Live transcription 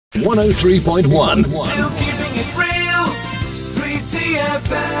103.1. Still keeping it real,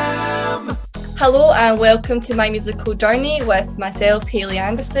 3TFM. Hello and welcome to my musical journey with myself, Haighley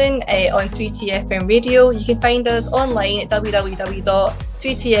Anderson, on 3TFM Radio. You can find us online at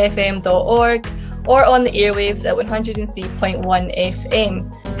www.3tfm.org or on the airwaves at 103.1 FM.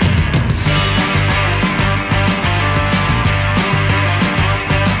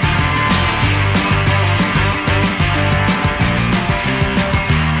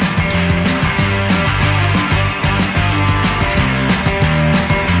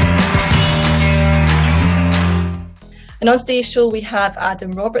 And on today's show, we have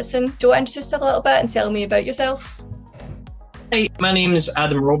Adam Robertson. Do you want to introduce yourself a little bit and tell me about yourself? Hi, my name's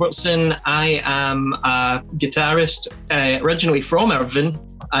Adam Robertson. I am a guitarist, originally from Irvine.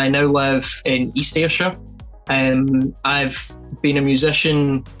 I now live in East Ayrshire. I've been a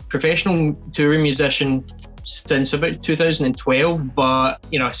musician, professional touring musician since about 2012, but,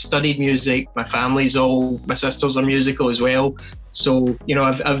 I studied music. My sisters are musical as well. So,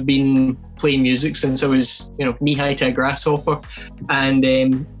 I've been playing music since I was, knee-high to a grasshopper.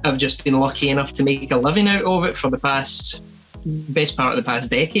 And I've just been lucky enough to make a living out of it for the best part of the past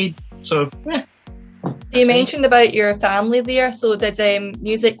decade. So, yeah. You mentioned about your family there. So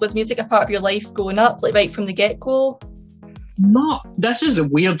was music a part of your life growing up, like right from the get-go? This is a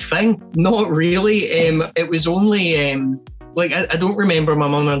weird thing. Not really. It was only... I don't remember my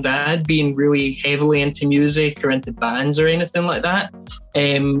mum or dad being really heavily into music or into bands or anything like that.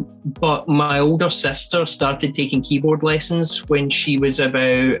 But my older sister started taking keyboard lessons when she was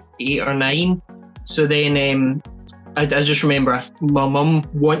about 8 or 9. So then I just remember my mum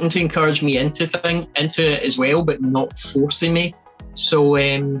wanting to encourage me into it as well, but not forcing me. So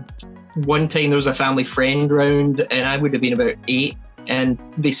one time there was a family friend round and I would have been about 8. And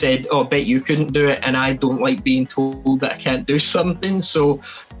they said, I bet you couldn't do it. And I don't like being told that I can't do something. So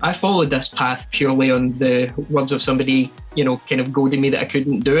I followed this path purely on the words of somebody, kind of goading me that I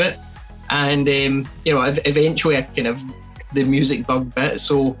couldn't do it. And, eventually I the music bug bit.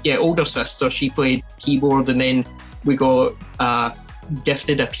 So yeah, older sister, she played keyboard, and then we got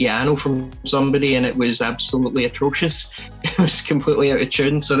gifted a piano from somebody and it was absolutely atrocious. It was completely out of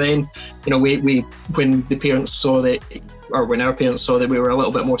tune. So then, when the parents saw that, or when our parents saw that we were a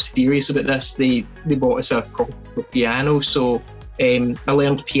little bit more serious about this, they bought us a proper piano. So I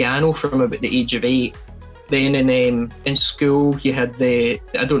learned piano from about the age of 8. Then in school you had I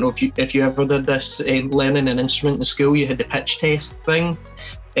don't know if you ever did this, learning an instrument in school, you had the pitch test thing.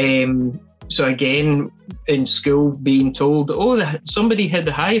 So again, in school, being told, somebody had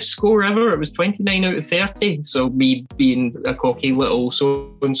the highest score ever, it was 29 out of 30. So me being a cocky little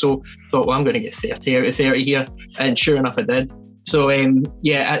so-and-so thought, well, I'm going to get 30 out of 30 here. And sure enough, I did. So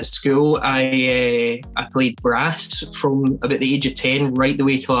at school, I played brass from about the age of 10 right the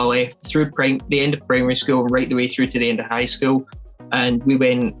way till I left, through the end of primary school, right the way through to the end of high school. And we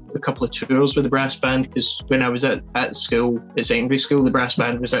went a couple of tours with the brass band, because when I was at school, at secondary school, the brass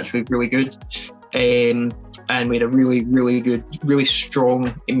band was actually really good. And we had a really, really good, really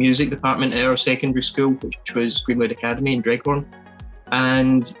strong music department at our secondary school, which was Greenwood Academy in Dreghorn.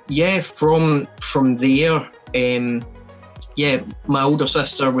 And yeah, from there, my older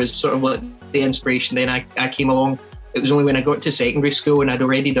sister was sort of like the inspiration. Then I came along. It was only when I got to secondary school and I'd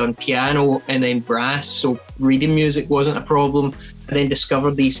already done piano and then brass, so reading music wasn't a problem. I then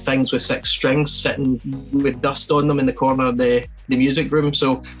discovered these things with 6 strings sitting with dust on them in the corner of the music room.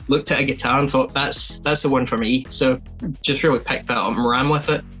 So looked at a guitar and thought, that's the one for me. So just really picked that up and ran with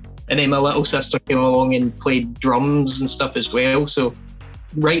it. And then my little sister came along and played drums and stuff as well. So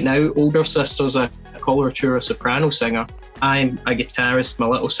right now, older sister's I call her a soprano singer. I'm a guitarist. My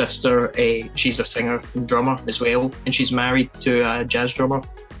little sister, she's a singer and drummer as well, and she's married to a jazz drummer.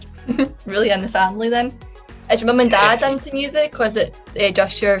 Really in the family then? Is your mum and dad into music, or is it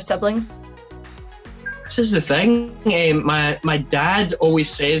just your siblings? This is the thing. My dad always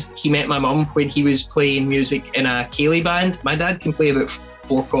says that he met my mum when he was playing music in a Haighley band. My dad can play about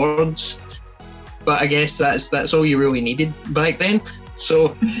 4 chords, but I guess that's all you really needed back then.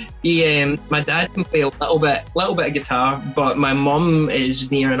 So my dad can play a little bit of guitar, but my mum is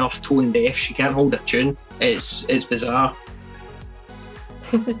near enough tone deaf. She can't hold a tune. It's bizarre.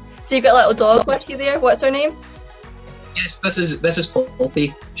 So you've got a little dog with you there. What's her name? Yes, this is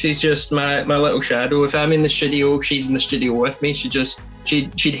Poppy. She's just my little shadow. If I'm in the studio, she's in the studio with me.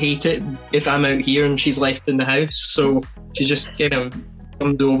 She'd hate it if I'm out here and she's left in the house. So she just kind of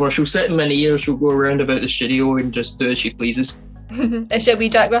comes over. She'll sit in my ear. She'll go around about the studio and just do as she pleases. Is she a wee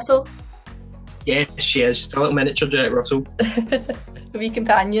Jack Russell? Yes, she is. She's a little miniature Jack Russell. A wee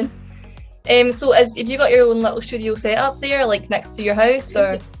companion. So have you got your own little studio set up there, like next to your house,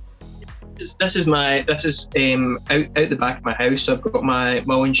 or? this is out the back of my house. I've got my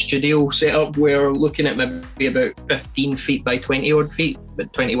own studio set up. We're looking at maybe about 15 feet by 20 odd feet,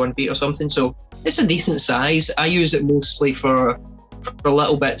 about 21 feet or something. So it's a decent size. I use it mostly for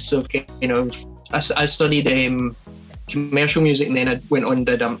little bits of I studied commercial music, and then I went on and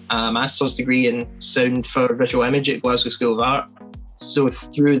did a master's degree in sound for visual image at Glasgow School of Art. So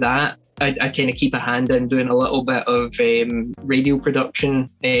through that, I kind of keep a hand in doing a little bit of radio production.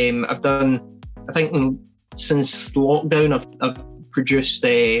 I've done, I think since lockdown, I've produced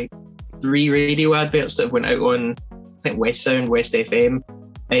 3 radio adverts that went out on, I think, West Sound, West FM.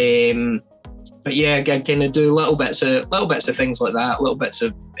 But yeah, I kind of do little bits of things like that, little bits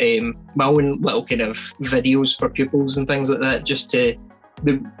of my own little kind of videos for pupils and things like that.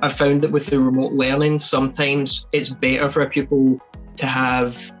 I found that with the remote learning, sometimes it's better for a pupil to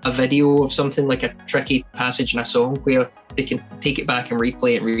have a video of something like a tricky passage in a song where they can take it back and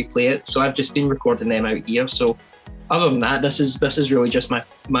replay it. So I've just been recording them out here. So other than that, this is really just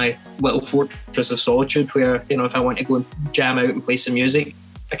my little fortress of solitude, where, if I want to go and jam out and play some music,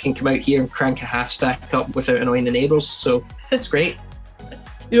 I can come out here and crank a half stack up without annoying the neighbours. So it's great.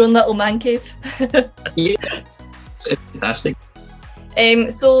 Your own little man cave. Yeah, it's fantastic.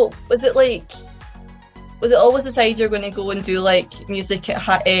 So was it always decided you're going to go and do like music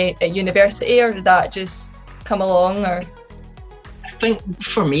at university, or did that just come along? Or I think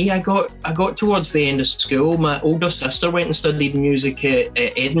for me, I got towards the end of school. My older sister went and studied music at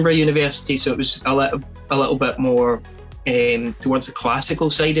Edinburgh University, so it was a little bit more towards the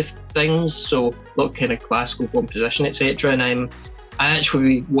classical side of things. So a lot kind of classical composition, etc. And I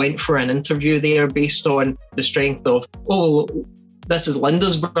actually went for an interview there based on the strength of, this is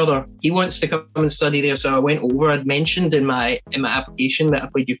Linda's brother, he wants to come and study there. So I went over. I'd mentioned in my application that I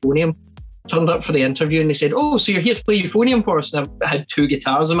played euphonium. Turned up for the interview and they said, "Oh, so you're here to play euphonium for us?" And I had 2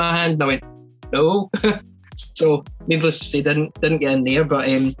 guitars in my hand, and I went, "No." So needless to say, didn't get in there. But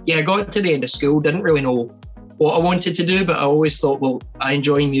yeah, I got to the end of school, didn't really know what I wanted to do, but I always thought, well, I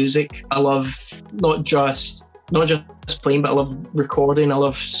enjoy music. I love not just playing, but I love recording. I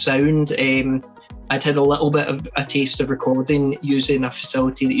love sound. I'd had a little bit of a taste of recording using a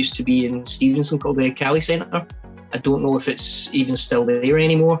facility that used to be in Stevenson called the Cali Centre. I don't know if it's even still there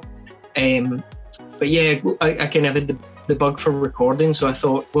anymore. But yeah, I kind of had the bug for recording, so I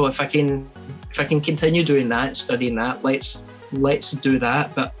thought, well, if I can continue doing that, studying that, let's do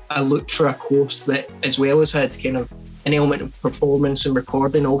that. But I looked for a course that, as well as had kind of an element of performance and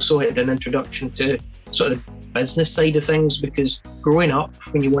recording, also had an introduction to sort of the business side of things, because growing up,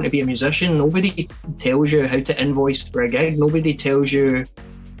 when you want to be a musician, nobody tells you how to invoice for a gig. Nobody tells you,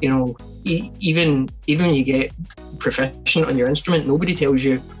 even when you get proficient on your instrument, nobody tells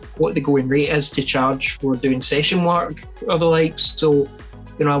you what the going rate is to charge for doing session work or the likes. So,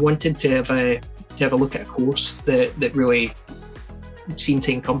 I wanted to have a look at a course that really seemed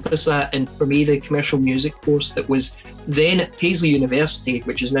to encompass that. And for me, the commercial music course that was then at Haighley University,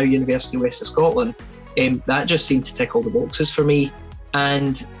 which is now University West of Scotland, that just seemed to tick all the boxes for me.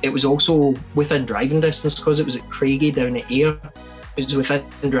 And it was also within driving distance, because it was at Craigie down at Ayr. It was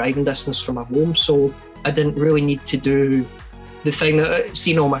within driving distance from my home, so I didn't really need to do the thing that I've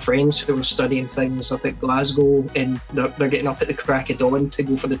seen all my friends who were studying things up at Glasgow, and they're getting up at the crack of dawn to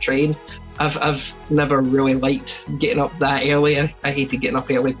go for the train. I've never really liked getting up that early. I hated getting up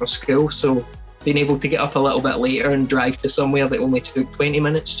early for school, so being able to get up a little bit later and drive to somewhere that only took 20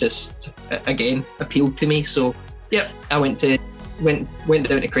 minutes just, again, appealed to me. So yeah, I went down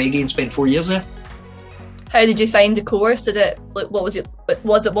to Craigie and spent 4 years there. How did you find the course? Was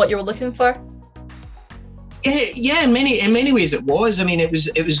it what you were looking for? Yeah, in many ways it was. I mean, it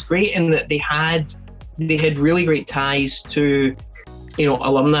was great in that they had really great ties to,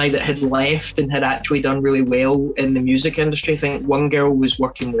 alumni that had left and had actually done really well in the music industry. I think one girl was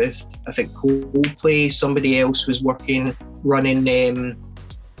working with, Coldplay. Somebody else was running.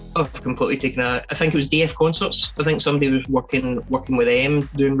 I've completely taken I think it was DF Concerts. I think somebody was working with them,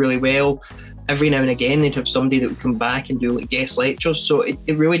 doing really well. Every now and again, they'd have somebody that would come back and do like guest lectures. So it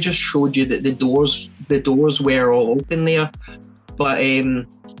really just showed you that the doors were all open there. But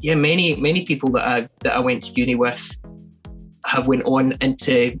many people that I went to uni with have went on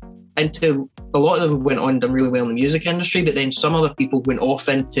into a lot of them went on and done really well in the music industry. But then some other people went off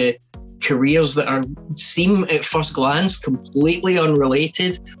into careers that seem at first glance completely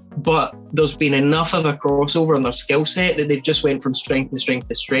unrelated, but there's been enough of a crossover in their skill set that they've just went from strength to strength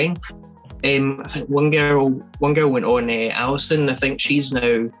to strength. I think one girl went on, Alison. I think she's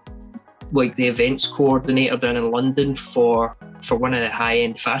now like the events coordinator down in London for one of the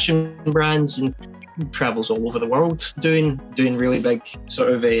high-end fashion brands, and travels all over the world doing really big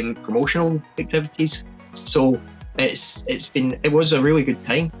sort of promotional activities. So it was a really good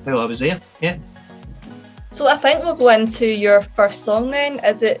time while I was there. Yeah. So I think we'll go into your first song then.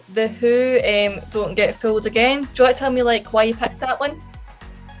 Is it The Who, Don't Get Fooled Again? Do you want to tell me like why you picked that one?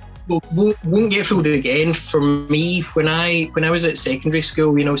 Well, won't Get Fooled Again, for me, when I was at secondary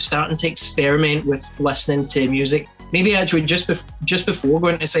school, you know, starting to experiment with listening to music, maybe actually just before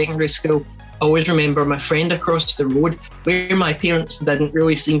going to secondary school, I always remember my friend across the road, where my parents didn't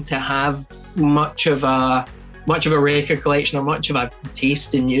really seem to have much of a record collection or much of a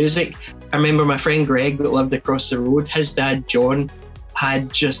taste in music. I remember my friend Greg that lived across the road, his dad John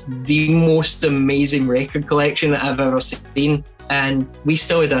had just the most amazing record collection that I've ever seen, and we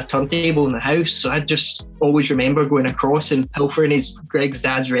still had a turntable in the house, so I just always remember going across and pilfering Greg's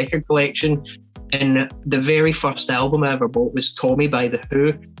dad's record collection. And the very first album I ever bought was Tommy by The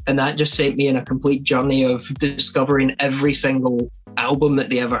Who, and that just sent me on a complete journey of discovering every single album that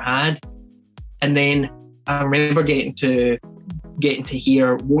they ever had. And then I remember getting to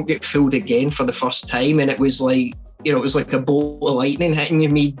hear Won't Get Fooled Again for the first time, and it was like, you know, it was like a bolt of lightning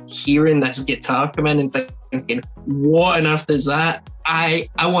hitting me, hearing this guitar come in and thinking, what on earth is that? I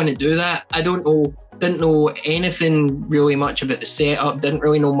want to do that. Didn't know anything really much about the setup, didn't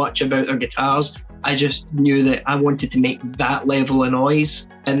really know much about their guitars. I just knew that I wanted to make that level of noise.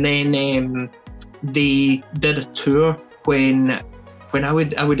 And then they did a tour when I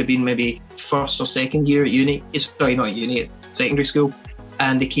would have been maybe first or second year at uni. Sorry, not at uni, at secondary school.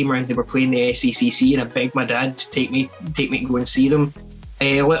 And they came around, they were playing the SECC, and I begged my dad to take me and go and see them.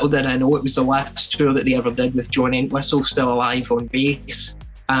 Little did I know it was the last tour that they ever did with John Entwistle still alive on bass.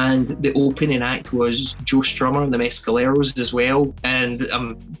 And the opening act was Joe Strummer and the Mescaleros as well. And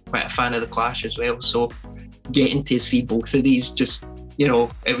I'm quite a fan of The Clash as well. So getting to see both of these, just, you know,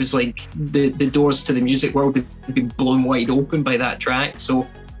 it was like the doors to the music world had been blown wide open by that track. So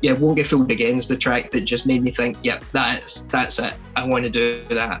yeah, Won't Get Fooled Again is the track that just made me think, yep, that's it. I want to do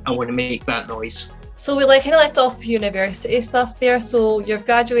that. I want to make that noise. So we kind of left off university stuff there. So you've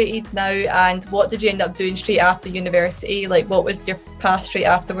graduated now, and what did you end up doing straight after university? Like, what was your path straight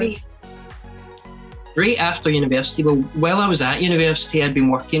afterwards? Straight after university, well, while I was at university, I'd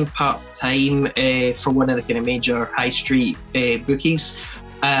been working part-time for one of the kind of major high street bookies.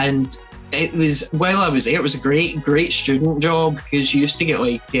 And it was, while I was there, it was a great student job, because you used to get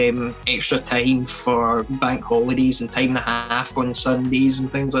like extra time for bank holidays and time and a half on Sundays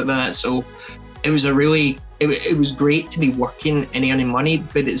and things like that. So it was it was great to be working and earning money,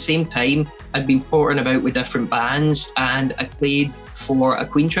 but at the same time, I'd been porting about with different bands, and I played for a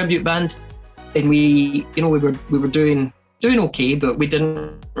Queen tribute band, and we were doing okay, but we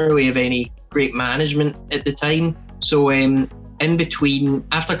didn't really have any great management at the time. So in between,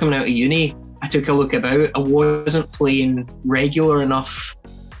 after coming out of uni, I took a look about. I wasn't playing regular enough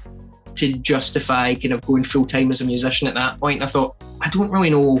to justify kind of going full time as a musician at that point. I thought, I don't really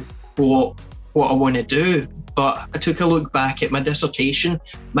know what I want to do. But I took a look back at my dissertation.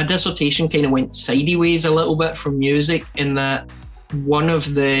 My dissertation kind of went sideways a little bit from music, in that one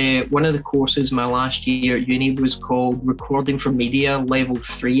of the courses my last year at uni was called Recording for Media Level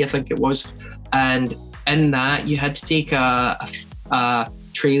 3, I think it was. And in that, you had to take a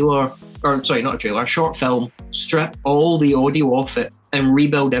short film, strip all the audio off it and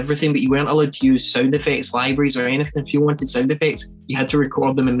rebuild everything, but you weren't allowed to use sound effects libraries or anything. If you wanted sound effects, you had to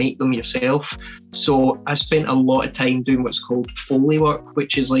record them and make them yourself. So I spent a lot of time doing what's called Foley work,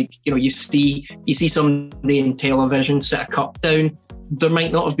 which is like, you know, you see somebody in television set a cup down. There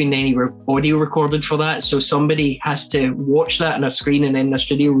might not have been any audio recorded for that, so somebody has to watch that on a screen and then in the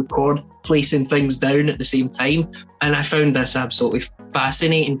studio record placing things down at the same time. And I found this absolutely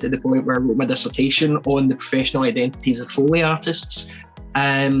fascinating, to the point where I wrote my dissertation on the professional identities of Foley artists.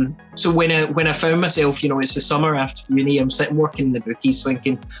 So when I found myself, you know, it's the summer after uni, I'm sitting working in the bookies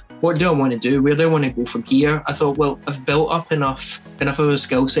thinking, what do I want to do? Where do I want to go from here? I thought, well, I've built up enough of a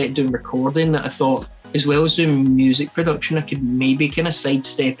skill set doing recording that I thought, as well as doing music production, I could maybe kind of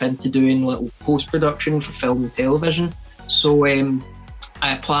sidestep into doing little post-production for film and television. So I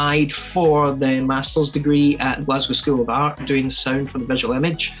applied for the master's degree at Glasgow School of Art, doing sound for the visual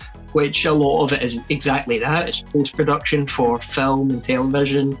image, which a lot of it is exactly that. It's post-production for film and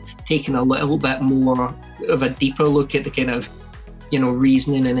television, taking a little bit more of a deeper look at the kind of, you know,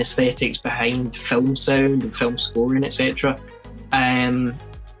 reasoning and aesthetics behind film sound and film scoring, etc. And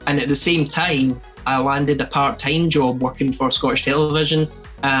at the same time, I landed a part-time job working for Scottish Television.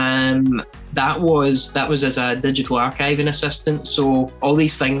 That was as a digital archiving assistant. So all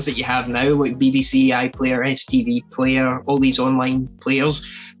these things that you have now, like BBC iPlayer, STV Player, all these online players,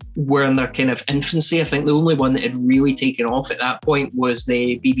 were in their kind of infancy. I think the only one that had really taken off at that point was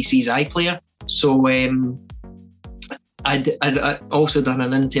the BBC's iPlayer. So I'd also done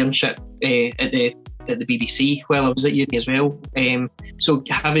an internship at the BBC while I was at uni as well. So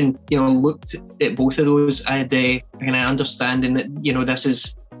having looked at both of those, I had a kind of understanding that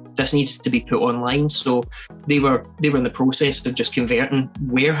this needs to be put online. So they were in the process of just converting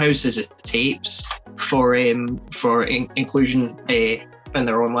warehouses of tapes for inclusion in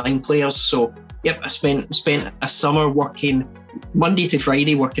their online players. So I spent a summer working Monday to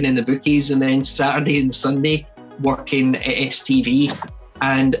Friday working in the bookies, and then Saturday and Sunday working at STV.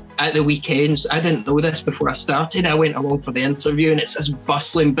 And at the weekends, I didn't know this before I started, I went along for the interview, and it's this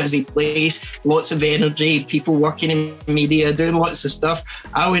bustling, busy place, lots of energy, people working in media, doing lots of stuff.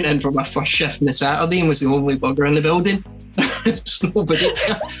 I went in for my first shift on the Saturday and was the only bugger in the building. There's nobody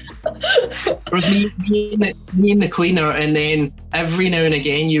there. It was me and the cleaner, and then every now and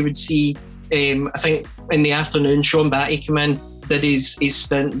again you would see, I think in the afternoon, Sean Batty came in, did his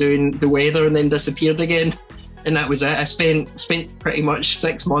stint doing the weather, and then disappeared again. And that was it. I spent pretty much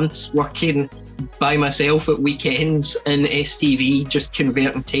 6 months working by myself at weekends in STV, just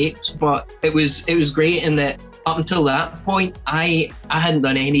converting tapes. But it was great in that up until that point, I hadn't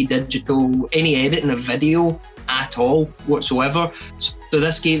done any editing of video at all whatsoever. So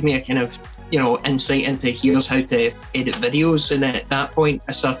this gave me a kind of insight into here's how to edit videos. And at that point,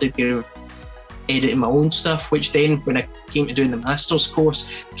 I started editing my own stuff, which then when I came to doing the master's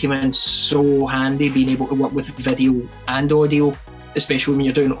course came in so handy, being able to work with video and audio, especially when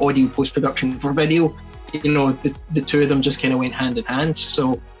you're doing audio post-production for video. The two of them just kind of went hand in hand.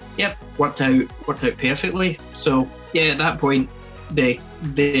 So worked out perfectly. So at that point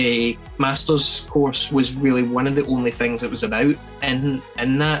the master's course was really one of the only things it was about, and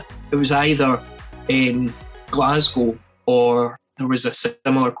in that it was either in Glasgow or there was a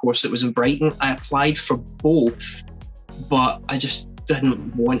similar course that was in Brighton. I applied for both, but I just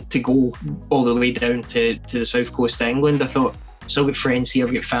didn't want to go all the way down to the south coast of England. I thought, I've still got friends here,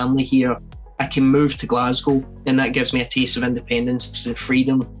 I've got family here, I can move to Glasgow, and that gives me a taste of independence and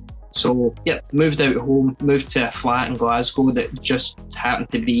freedom. So moved out of home, moved to a flat in Glasgow that just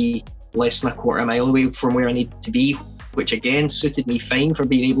happened to be less than a quarter mile away from where I needed to be, which again suited me fine for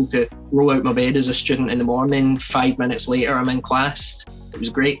being able to roll out my bed as a student in the morning. 5 minutes later, I'm in class. It was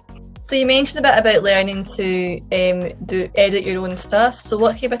great. So you mentioned a bit about learning to edit your own stuff. So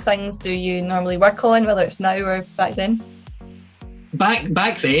what type of things do you normally work on, whether it's now or back then?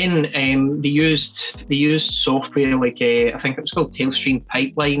 Back then, they used software like I think it was called Tailstream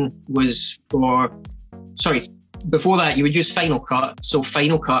Pipeline. Before that, you would use Final Cut. So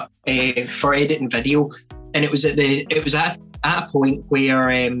Final Cut for editing video. And it was at a point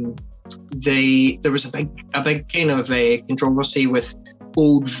where there was a big kind of controversy with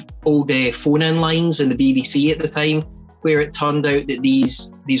old phone-in lines in the BBC at the time, where it turned out that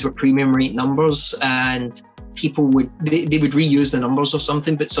these were premium rate numbers, and people would reuse the numbers or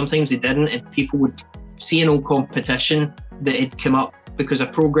something, but sometimes they didn't, and people would see an old competition that had come up because a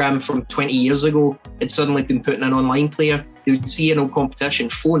program from 20 years ago had suddenly been put in an online player. They would see an old competition,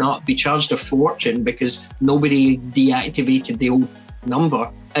 phone up, be charged a fortune because nobody deactivated the old number,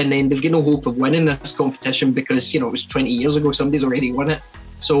 and then they've got no hope of winning this competition because it was 20 years ago, somebody's already won it.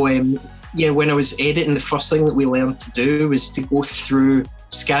 So when I was editing, the first thing that we learned to do was to go through,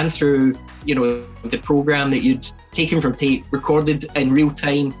 scan through the program that you'd taken from tape, recorded in real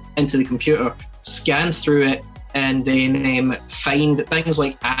time into the computer, scan through it, and then find things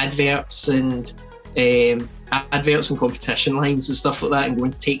like adverts and competition lines and stuff like that, and go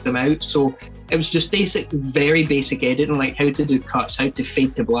and take them out. So it was just very basic editing, like how to do cuts, how to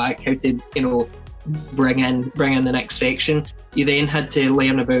fade to black, how to bring in the next section. You then had to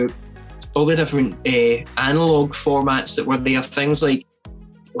learn about all the different analog formats that were there, things like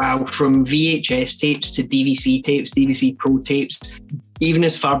from VHS tapes to DVC tapes, DVC Pro tapes, even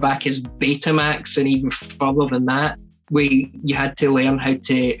as far back as Betamax, and even further than that, where you had to learn how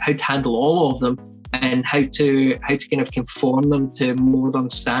to handle all of them and how to kind of conform them to modern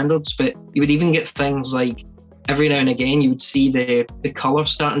standards. But you would even get things like, every now and again you would see the colour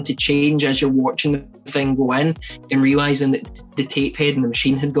starting to change as you're watching the thing go in, and realising that the tape head in the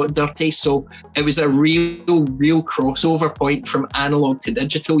machine had got dirty. So it was a real crossover point from analog to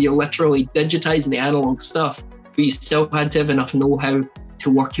digital. You're literally digitising the analog stuff, but you still had to have enough know-how to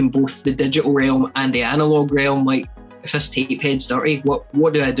work in both the digital realm and the analog realm. Like, if this tape head's dirty,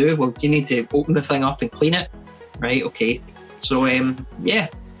 what do I do? Well, do you need to open the thing up and clean it? Right, okay. So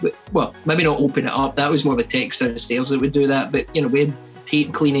well, maybe not open it up, that was more of a text downstairs that would do that, but we had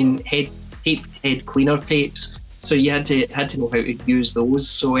tape head cleaner tapes So you had to know how to use those.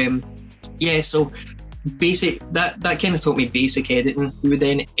 So so basic that kind of taught me basic editing. We would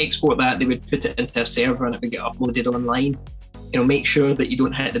then export that. They would put it into a server and it would get uploaded online. You know, make sure that you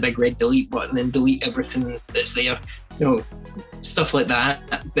don't hit the big red delete button and delete everything that's there. You know, stuff like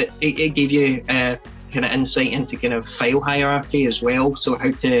that. But it gave you kind of insight into kind of file hierarchy as well. So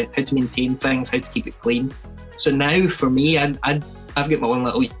how to maintain things, how to keep it clean. So now for me, I've got my own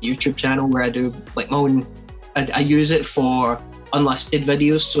little YouTube channel where I do like my own. I use it for unlisted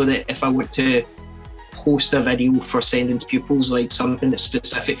videos, so that if I want to post a video for sending to pupils, like something that's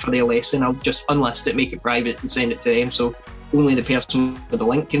specific for their lesson, I'll just unlist it, make it private, and send it to them. So only the person with the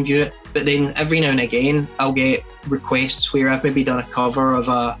link can view it. But then every now and again, I'll get requests where I've maybe done a cover of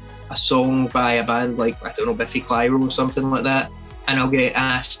a song by a band like, I don't know, Biffy Clyro or something like that, and I'll get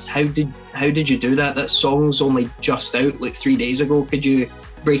asked, how did you do that? That song's only just out like 3 days ago. Could you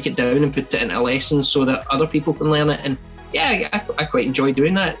break it down and put it into a lesson so that other people can learn it? And yeah, I quite enjoy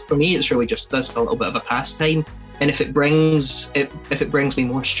doing that. For me, it's really just this a little bit of a pastime. And if it brings me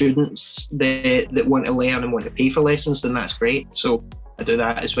more students that want to learn and want to pay for lessons, then that's great. So I do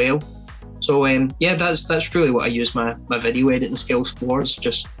that as well. So yeah, that's really what I use my video editing skills for, is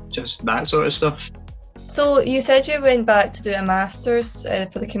just that sort of stuff. So you said you went back to do a master's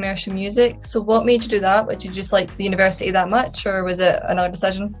for the commercial music. So what made you do that? Did you just like the university that much, or was it another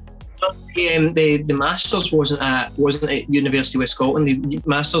decision? The masters wasn't at University of Scotland. The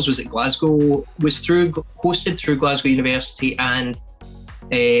masters was at Glasgow. Hosted through Glasgow University, and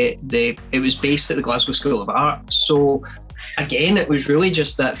it was based at the Glasgow School of Art. So again, it was really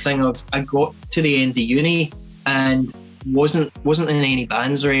just that thing of, I got to the end of uni and wasn't in any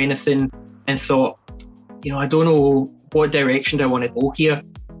bands or anything, and thought, you know, I don't know what direction do I want to go here.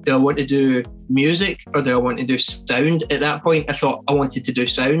 Do I want to do music or do I want to do sound? At that point, I thought I wanted to do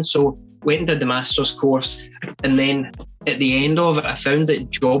sound, so went and did the master's course. And then at the end of it, I found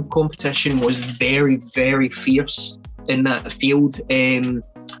that job competition was very, very fierce in that field.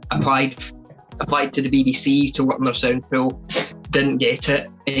 Applied to the BBC to work in their sound pool, didn't get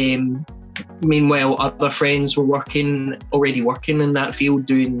it. Meanwhile, other friends were already working in that field,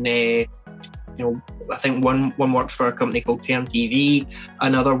 doing I think one worked for a company called Turn TV,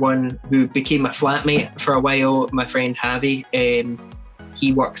 another one who became my flatmate for a while, my friend Javi,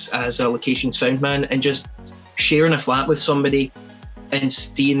 he works as a location sound man, and just sharing a flat with somebody and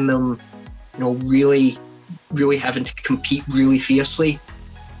seeing them, really, really having to compete really fiercely.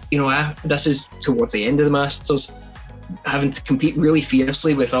 This is towards the end of the Masters, having to compete really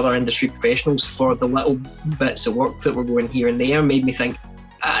fiercely with other industry professionals for the little bits of work that were going here and there, made me think,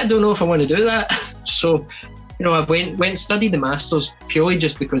 I don't know if I want to do that. So, I went and studied the Masters purely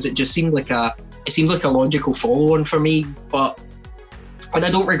just because it just seemed like a logical follow-on for me. And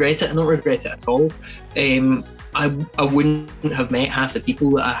I don't regret it. I don't regret it at all. I wouldn't have met half the people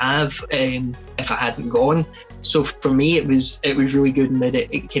that I have if I hadn't gone. So for me, it was really good in that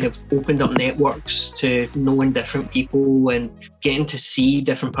it kind of opened up networks to knowing different people and getting to see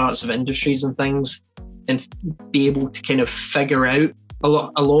different parts of industries and things, and be able to kind of figure out a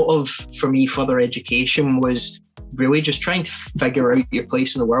lot of, for me, further education was really just trying to figure out your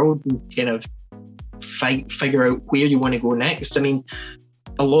place in the world and kind of figure out where you want to go next. I mean,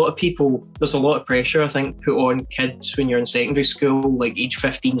 there's a lot of pressure, I think, put on kids when you're in secondary school, like age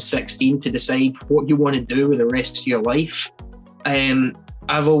 15, 16, to decide what you want to do with the rest of your life.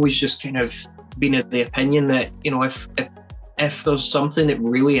 I've always just kind of been of the opinion that, if there's something that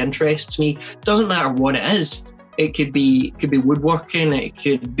really interests me, it doesn't matter what it is. It could be woodworking, it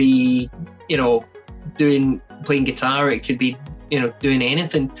could be, playing guitar, it could be, doing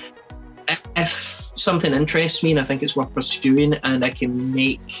anything. If something interests me and I think it's worth pursuing and I can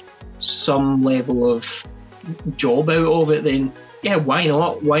make some level of job out of it, then yeah, why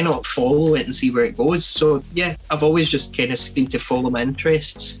not? Why not follow it and see where it goes? So yeah, I've always just kind of seemed to follow my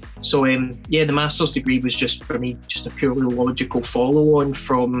interests. So the master's degree was just, for me, just a purely logical follow-on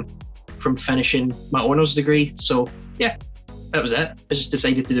from finishing my honours degree. So yeah, that was it. I just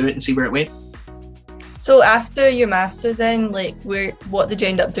decided to do it and see where it went. So after your master's then, what did you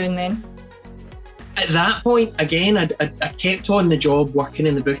end up doing then? At that point, again, I kept on the job working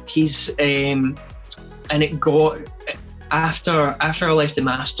in the bookies, and it got, after I left the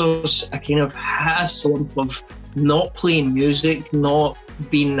masters, I kind of had a slump of not playing music, not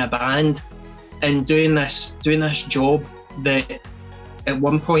being in a band, and doing this job that at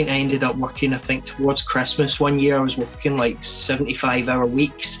one point I ended up working, I think towards Christmas one year, I was working like 75-hour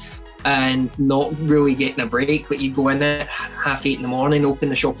weeks and not really getting a break. Like, you'd go in at 8:30 in the morning, open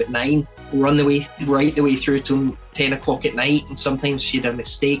the shop at 9, run right the way through till 10 o'clock at night, and sometimes you'd have a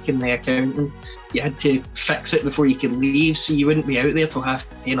mistake in the accounting. you had to fix it before you could leave, so you wouldn't be out there till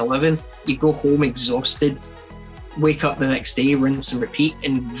 10:30, 11. You go home exhausted, wake up the next day, rinse and repeat,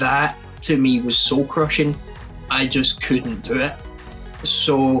 and that to me was soul crushing. I just couldn't do it.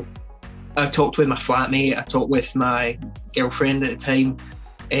 So I talked with my flatmate, I talked with my girlfriend at the time,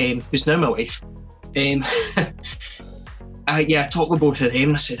 who's now my wife. I talked with both of them,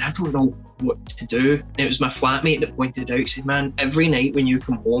 and I said, I don't know what to do. And it was my flatmate that pointed out, he said, man, every night when you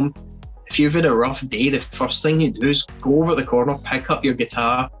come home, if you've had a rough day, the first thing you do is go over the corner, pick up your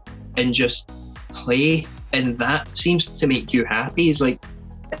guitar and just play, and that seems to make you happy. He's like,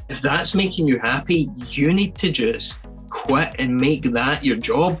 if that's making you happy, you need to just quit and make that your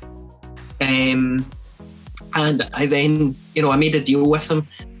job. And I then, I made a deal with him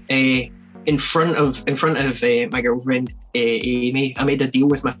in front of my girlfriend, Amy. I made a deal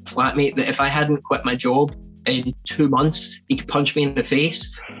with my flatmate that if I hadn't quit my job in 2 months, he could punch me in the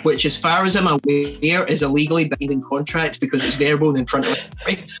face, which, as far as I'm aware, is a legally binding contract because it's verbal in front of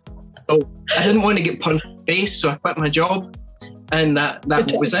me. So I didn't want to get punched in the face, so I quit my job, and that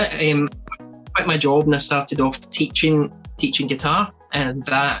was it. I quit my job and I started off teaching guitar, and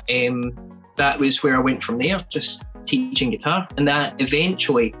that was where I went from there, just teaching guitar. And that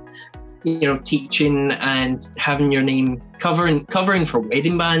eventually, teaching and having your name covering for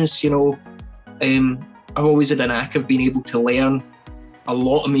wedding bands, I've always had a knack of being able to learn a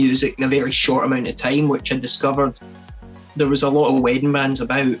lot of music in a very short amount of time, which I discovered there was a lot of wedding bands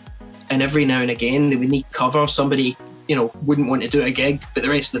about, and every now and again they would need cover. Somebody, wouldn't want to do a gig, but the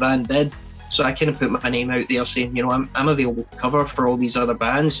rest of the band did. So I kind of put my name out there saying, I'm available to cover for all these other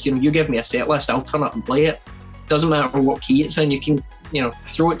bands. You give me a set list, I'll turn up and play it. Doesn't matter what key it's in, you can,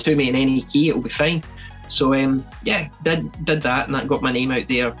 throw it to me in any key, it'll be fine. So did that, and that got my name out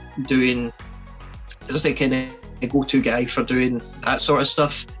there doing, as I say, kind of a go-to guy for doing that sort of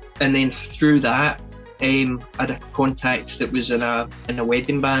stuff. And then through that, I had a contact that was in a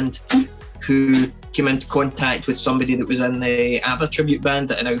wedding band who came into contact with somebody that was in the ABBA tribute band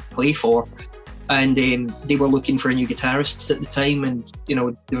that I now play for, and they were looking for a new guitarist at the time, and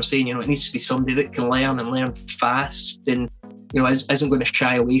they were saying it needs to be somebody that can learn fast, and isn't going to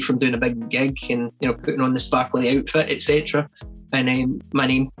shy away from doing a big gig and putting on the sparkly outfit, etc. And my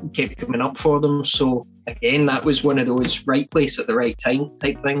name kept coming up for them. So again, that was one of those right place at the right time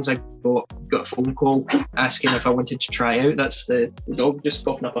type things. I got a phone call asking if I wanted to try out. That's the dog just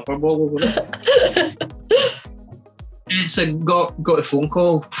coughing up a furball over there. So I got a phone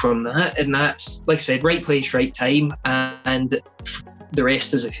call from that, and that's, like I said, right place, right time, and the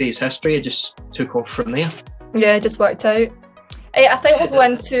rest, as I say, is history. I just took off from there. Yeah, it just worked out. I think we'll go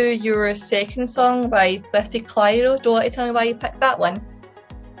into your second song by Biffy Clyro. Do you want to tell me why you picked that one?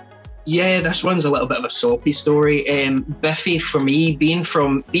 Yeah, this one's a little bit of a soppy story. Biffy, for me, being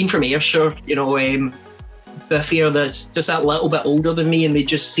from Ayrshire, Biffy are just that little bit older than me, and they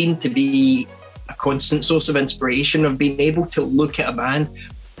just seem to be a constant source of inspiration, of being able to look at a band.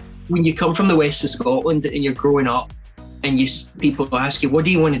 When you come from the west of Scotland and you're growing up, and people ask you, what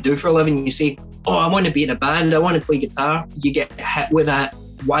do you want to do for a living? You say, oh, I want to be in a band, I want to play guitar. You get hit with that,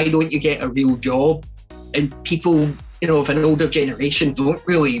 why don't you get a real job? And people, of an older generation don't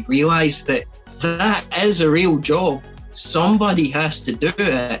really realise that is a real job. Somebody has to do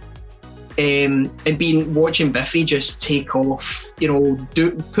it. And watching Biffy just take off,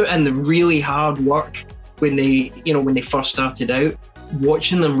 put in the really hard work when they first started out,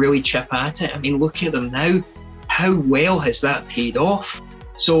 watching them really chip at it. I mean, look at them now. How well has that paid off?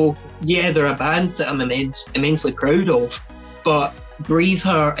 So yeah, they're a band that I'm immensely proud of. But Breathe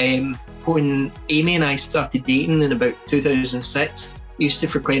Her, when Amy and I started dating in about 2006, we used to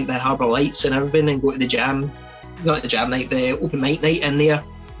frequent the Harbour Lights and everything and go to the open mic night in there.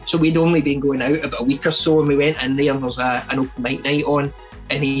 So we'd only been going out about a week or so, and we went in there and there was an open mic night on,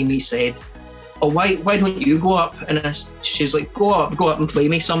 and Amy said, oh, why don't you go up? And she's like, go up and play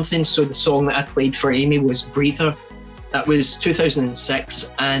me something. So the song that I played for Amy was Breathe Her. That was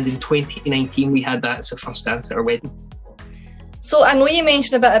 2006, and in 2019 we had that as the first dance at our wedding. So I know you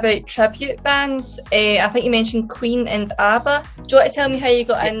mentioned a bit about tribute bands. I think you mentioned Queen and ABBA. Do you want to tell me how you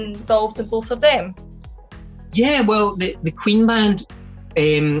got involved in both of them? Yeah, well, the Queen band,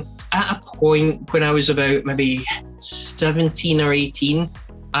 at a point when I was about maybe 17 or 18,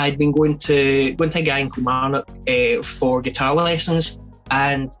 I'd been going to a guy in Kilmarnock for guitar lessons,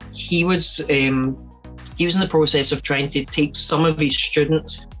 and he was in the process of trying to take some of his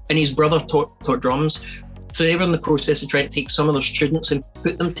students, and his brother taught drums. So they were in the process of trying to take some of their students and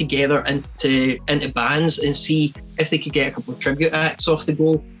put them together into bands and see if they could get a couple of tribute acts off the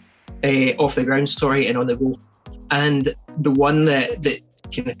ground, and on the go. And the one that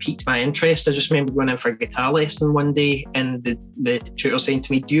kind of piqued my interest. I just remember going in for a guitar lesson one day, and the tutor saying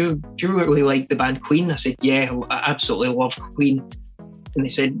to me, do you really like the band Queen? I said, yeah, I absolutely love Queen. And they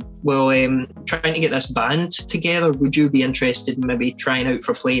said, well, trying to get this band together, would you be interested in maybe trying out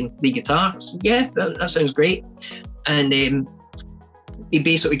for playing the guitar? I said, yeah, that sounds great. And he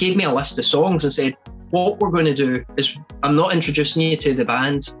basically gave me a list of songs and said, what we're going to do is, I'm not introducing you to the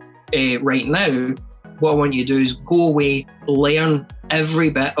band right now. What I want you to do is go away, learn every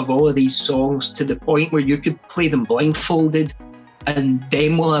bit of all of these songs to the point where you could play them blindfolded, and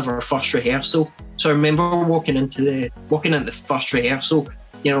then we'll have our first rehearsal. So I remember walking into the first rehearsal,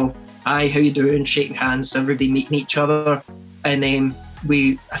 you know, hi, how you doing? Shaking hands, everybody meeting each other. And I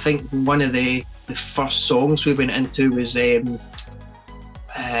think one of the first songs we went into was Now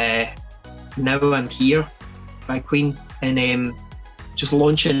I'm Here by Queen. And just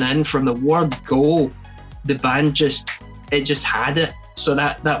launching in from the word go, the band just had it. So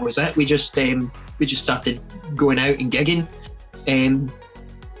that was it. We just started going out and gigging.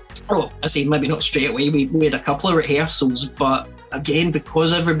 I say maybe not straight away. We had a couple of rehearsals, but again,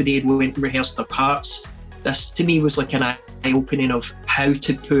 because everybody had went and rehearsed their parts, this to me was like an eye-opening of how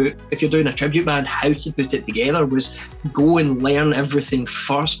to put, if you're doing a tribute band, how to put it together was go and learn everything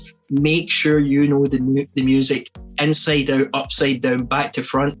first. Make sure you know the music inside out, upside down, back to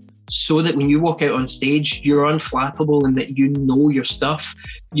front, so that when you walk out on stage, you're unflappable and that you know your stuff.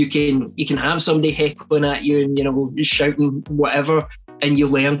 You can have somebody heckling at you and, you know, shouting whatever, and you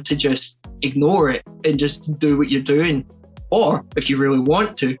learn to just ignore it and just do what you're doing. Or if you really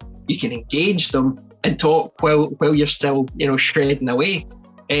want to, you can engage them and talk while you're still, you know, shredding away.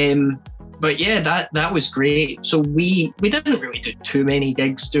 But yeah, that was great. So we didn't really do too many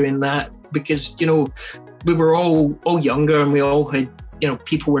gigs doing that because, you know, we were all younger and we all had, you know,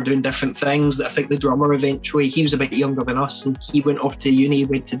 people were doing different things. I think the drummer eventually, he was a bit younger than us and he went off to uni,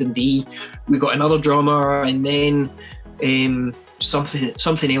 went to Dundee. We got another drummer, and then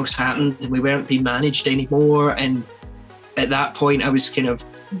something else happened and we weren't being managed anymore. And at that point I was kind of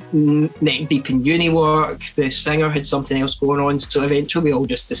neck deep in uni work. The singer had something else going on, so eventually we all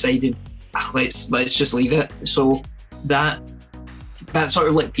just decided, let's just leave it. So that sort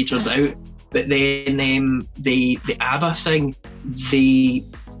of like petered out. But then the ABBA thing, the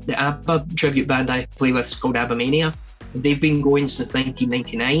ABBA tribute band I play with is called ABBA Mania. They've been going since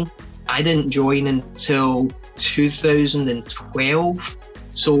 1999. I didn't join until 2012.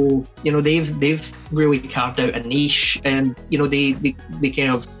 So, you know, they've really carved out a niche, and, you know, they kind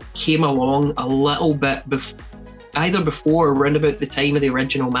of came along a little bit either before or around about the time of the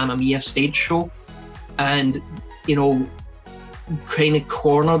original Mamma Mia stage show, and, you know, kind of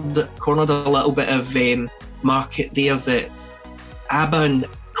cornered a little bit of market there. That ABBA and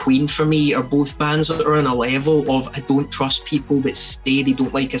Queen for me are both bands that are on a level of I don't trust people that say they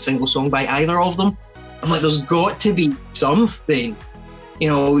don't like a single song by either of them. I'm like, there's got to be something. You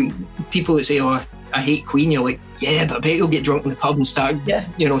know, people that say, oh, I hate Queen, you're like, yeah, but I bet you'll get drunk in the pub and start,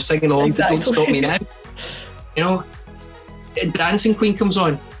 you know, singing along, exactly. Don't Stop Me Now. You know, Dancing Queen comes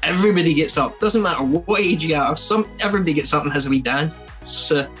on, everybody gets up. Doesn't matter what age you are, everybody gets up and has a wee dance.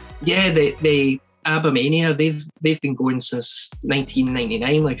 So, yeah, the ABBA Mania, they've been going since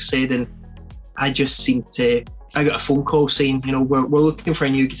 1999, like I said, and I got a phone call saying, you know, we're looking for a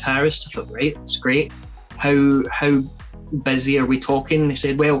new guitarist. I thought, right, it's great. How busy are we talking? They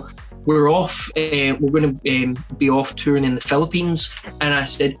said, well, we're off. We're going to be off touring in the Philippines. And I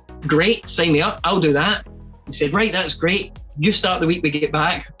said, great, sign me up. I'll do that. He said, right, that's great. You start the week we get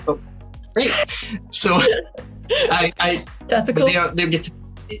back. I thought, great. So typical.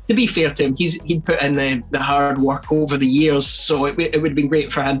 To be fair to him, he'd put in the hard work over the years. So it would have been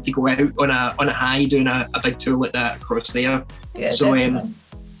great for him to go out on a high doing a big tour like that across there. Yeah, so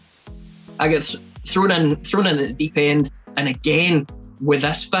I got thrown in at the deep end. And again, with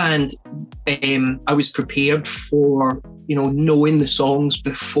this band, I was prepared for, you know, knowing the songs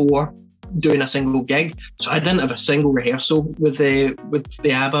before doing a single gig. So I didn't have a single rehearsal with the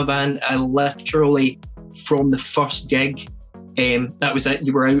ABBA band. I literally, from the first gig, that was it.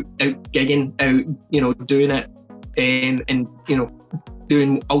 You were out gigging, out, you know, doing it, and you know,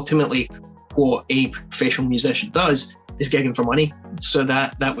 doing ultimately what a professional musician does is gigging for money. So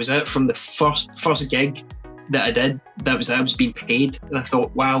that was it. From the first gig that I did, that was it. I was being paid, and I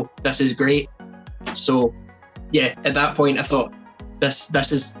thought, wow, this is great. So yeah, at that point I thought this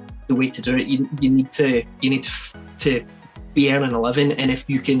is the way to do it. You need to be earning a living, and if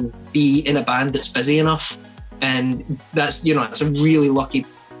you can be in a band that's busy enough, and that's, you know, that's a really lucky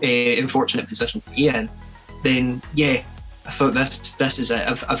and fortunate position to be in, then yeah, I thought this is it.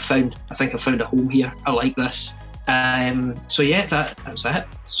 I think I've found a home here. I like this, So yeah, that's it.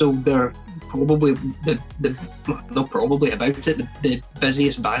 So they're probably they're probably about it. The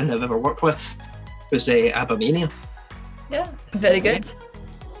busiest band I've ever worked with was Abamania. Yeah, very good.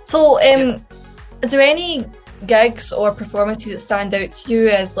 So, is there any gigs or performances that stand out to you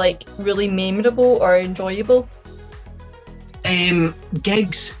as like really memorable or enjoyable?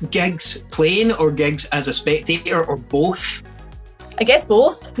 Gigs playing or gigs as a spectator or both? I guess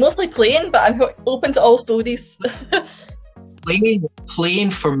both. Mostly playing, but I'm open to all stories.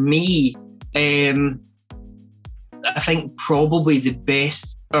 Playing for me, I think probably the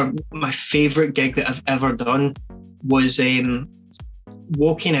best or my favourite gig that I've ever done was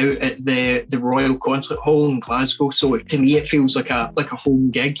walking out at the Royal Concert Hall in Glasgow. So to me it feels like a home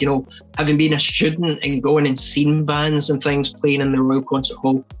gig, you know, having been a student and going and seen bands and things playing in the Royal Concert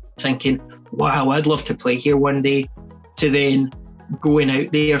Hall, thinking, wow, I'd love to play here one day, to then going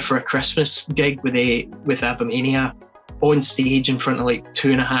out there for a Christmas gig with Abamania on stage in front of like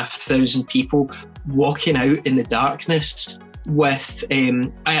 2,500 people, walking out in the darkness with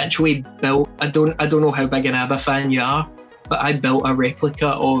I actually built, I don't know how big an ABBA fan you are, but I built a replica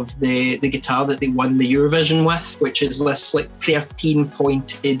of the guitar that they won the Eurovision with, which is this like 13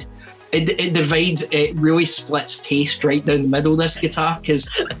 pointed, it divides, it really splits taste right down the middle, this guitar, because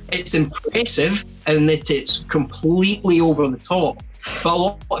it's impressive and that it's completely over the top, but a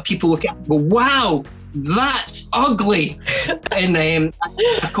lot of people look at it and go, wow, that's ugly. And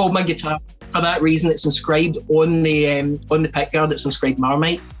I called my guitar, for that reason. It's inscribed on the pickguard, it's inscribed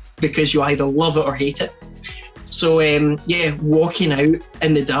Marmite, because you either love it or hate it. So yeah, walking out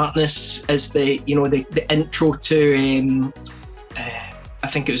in the darkness is the intro to I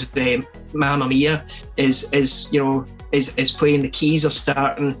think it was the Mamma Mia is playing, the keys are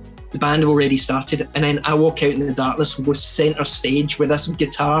starting, the band have already started, and then I walk out in the darkness and go centre stage with this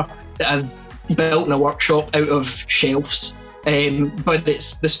guitar that I've built in a workshop out of shelves, but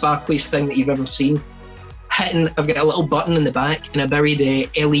it's the sparkliest thing that you've ever seen. I've got a little button in the back, and I buried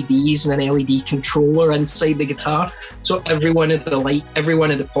LEDs and an LED controller inside the guitar, so every one of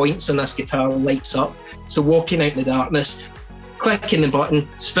the points on this guitar lights up. So walking out in the darkness, clicking the button,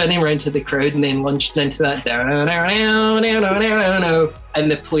 spinning around to the crowd, and then lunging into that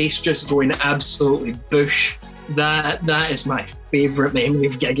and the place just going absolutely bush. That is my favourite memory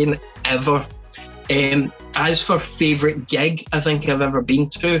of gigging ever. As for favourite gig I think I've ever been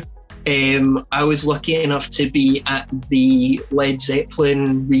to, I was lucky enough to be at the Led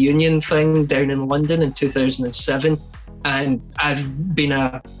Zeppelin reunion thing down in London in 2007, and I've been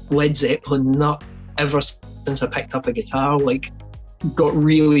a Led Zeppelin nut ever since I picked up a guitar. Like, got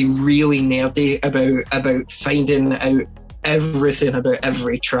really, really nerdy about finding out everything about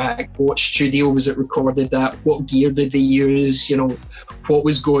every track. What studio was it recorded at? What gear did they use? You know, what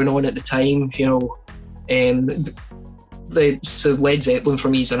was going on at the time? You know, so Led Zeppelin for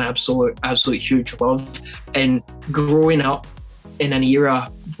me is an absolute huge love. And growing up in an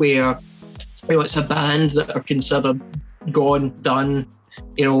era where, you know, it's a band that are considered gone, done,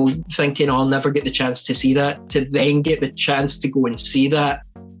 you know, thinking I'll never get the chance to see that, to then get the chance to go and see that,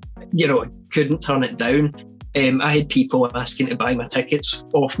 you know, couldn't turn it down. I had people asking to buy my tickets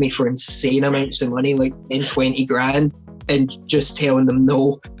off me for insane amounts of money, like 10, 20 grand, and just telling them,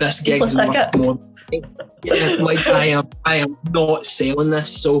 no, this gig is much more. Yeah, like I am not selling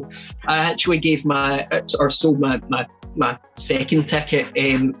this. So I actually sold my second ticket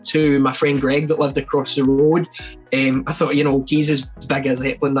to my friend Greg that lived across the road. I thought, you know, he's as big as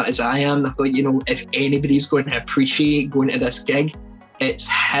Zeppelin that as I am. I thought, you know, if anybody's going to appreciate going to this gig, it's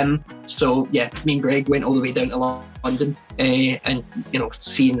him. So yeah, me and Greg went all the way down to London, and you know,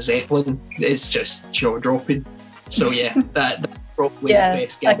 seeing Zeppelin is just jaw dropping. So yeah, that's probably the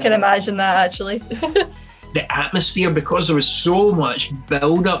best gig. I can imagine that actually. The atmosphere, because there was so much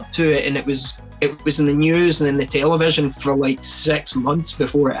build up to it, and it was in the news and in the television for like 6 months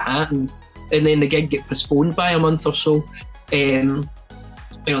before it happened, and then the gig get postponed by a month or so.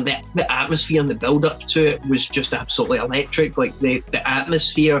 You know, the atmosphere and the build up to it was just absolutely electric. Like the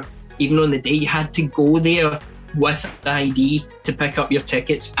atmosphere, even on the day, you had to go there with the ID to pick up your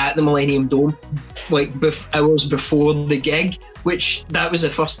tickets at the Millennium Dome, like hours before the gig, which that was the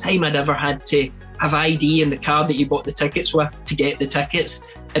first time I'd ever had to have ID in the card that you bought the tickets with to get the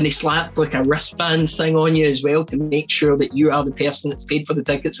tickets, and they slapped like a wristband thing on you as well to make sure that you are the person that's paid for the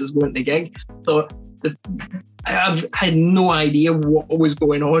tickets that's going to the gig. So I've had no idea what was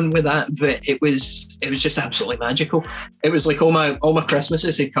going on with that, but it was just absolutely magical. It was like all my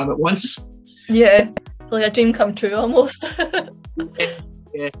Christmases had come at once. Yeah, like a dream come true almost.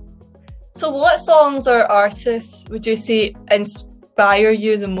 Yeah. So what songs or artists would you say inspired inspire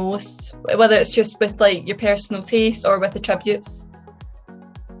you the most, whether it's just with like your personal taste or with the tributes?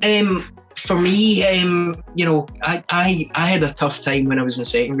 For me, you know, I had a tough time when I was in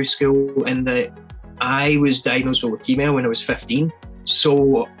secondary school, in that I was diagnosed with leukemia when I was 15.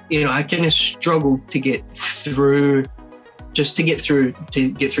 So, you know, I kind of struggled to get through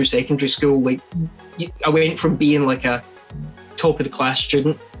secondary school. Like, I went from being like a top of the class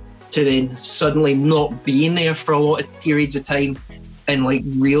student to then suddenly not being there for a lot of periods of time, and like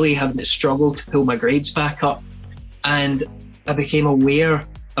really having to struggle to pull my grades back up. And I became aware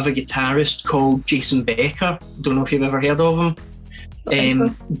of a guitarist called Jason Becker. Don't know if you've ever heard of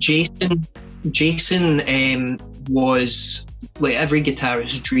him. Jason was like every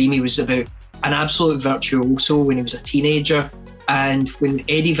guitarist's dream. He was about an absolute virtuoso when he was a teenager. And when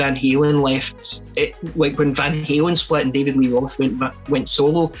Eddie Van Halen left, like when Van Halen split and David Lee Roth went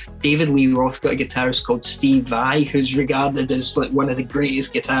solo, David Lee Roth got a guitarist called Steve Vai, who's regarded as like one of the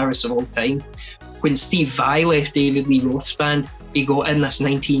greatest guitarists of all time. When Steve Vai left David Lee Roth's band, he got in this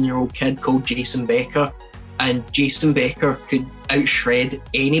 19-year-old kid called Jason Becker, and Jason Becker could outshred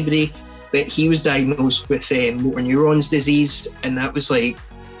anybody. But he was diagnosed with motor neurons disease, and that was like,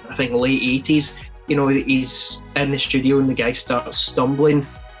 I think, late 80s. You know, he's in the studio and the guy starts stumbling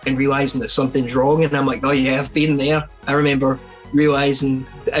and realising that something's wrong. And I'm like, oh yeah, I've been there. I remember realising,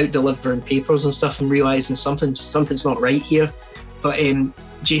 out delivering papers and stuff, and realising something's not right here. But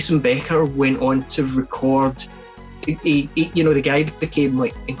Jason Becker went on to record. You know, the guy became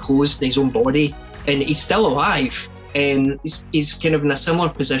like enclosed in his own body, and he's still alive. And he's kind of in a similar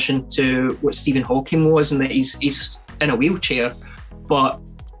position to what Stephen Hawking was, in that he's in a wheelchair. But,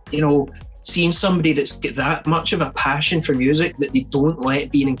 you know, seeing somebody that's got that much of a passion for music that they don't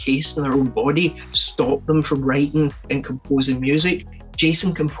let being encased in their own body stop them from writing and composing music.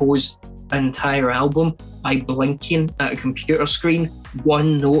 Jason composed an entire album by blinking at a computer screen,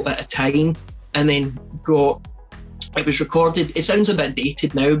 one note at a time, and then it was recorded. It sounds a bit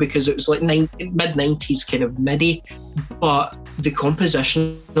dated now because it was like mid-90s kind of MIDI, but the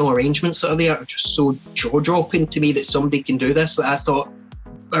compositional arrangements that are there are just so jaw-dropping to me that somebody can do this. That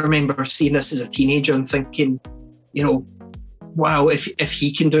I remember seeing this as a teenager and thinking, you know, wow, if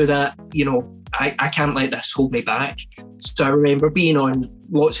he can do that, you know, I can't let this hold me back. So I remember being on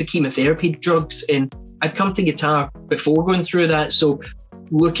lots of chemotherapy drugs, and I'd come to guitar before going through that. So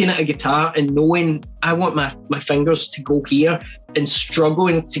looking at a guitar and knowing I want my fingers to go here, and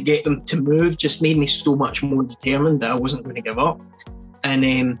struggling to get them to move just made me so much more determined that I wasn't going to give up.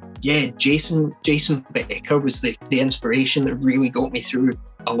 And Jason Becker was the inspiration that really got me through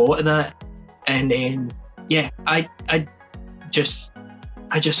a lot of that. And I just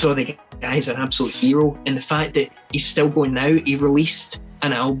saw the guy as an absolute hero, and the fact that he's still going now. He released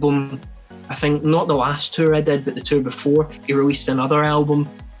an album, I think not the last tour I did, but the tour before. He released another album,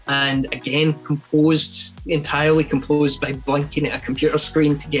 and again entirely composed by blinking at a computer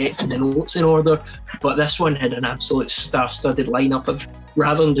screen to get the notes in order. But this one had an absolute star-studded lineup of,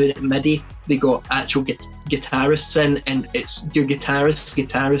 rather than doing it MIDI, they got actual guitarists in, and it's your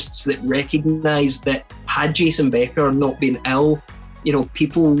guitarists that recognise that had Jason Becker not been ill, you know,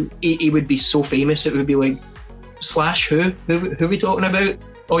 he would be so famous. It would be like, Slash who are we talking about?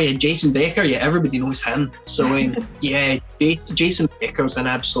 Oh yeah, Jason Becker. Yeah, everybody knows him. So Jason Becker's an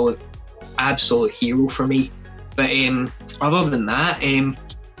absolute hero for me. But other than that,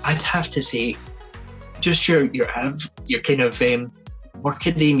 I'd have to say, just your kind of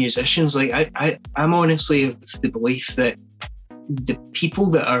workaday musicians. Like I'm honestly of the belief that the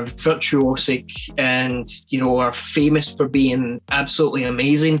people that are virtuosic and, you know, are famous for being absolutely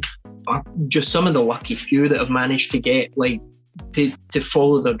amazing are just some of the lucky few that have managed to get to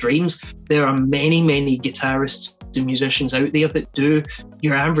follow their dreams. There are many guitarists and musicians out there that do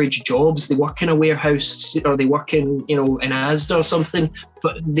your average jobs. They work in a warehouse, or they work in, you know, in Asda or something,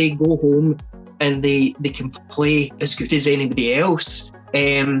 but they go home and they can play as good as anybody else.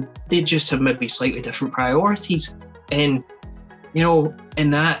 They just have maybe slightly different priorities. And, you know,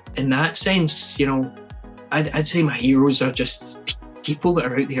 in that sense, you know, I'd say my heroes are just people that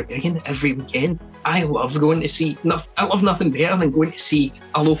are out there gigging every weekend. I love going to see. I love nothing better than going to see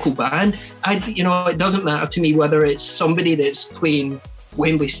a local band. You know, it doesn't matter to me whether it's somebody that's playing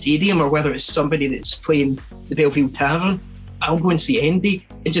Wembley Stadium or whether it's somebody that's playing the Belfield Tavern. I'll go and see Andy,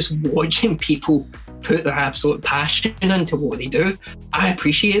 and just watching people put their absolute passion into what they do, I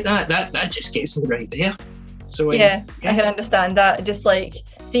appreciate that. That just gets me right there. So yeah, I can understand that. Just like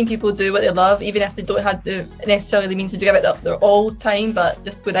seeing people do what they love, even if they don't have the necessarily means to do it their all the time, but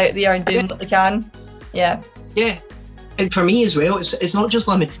just going out there and doing what they can. Yeah. And for me as well, it's not just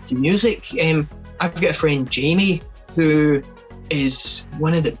limited to music. I've got a friend, Jamie, who is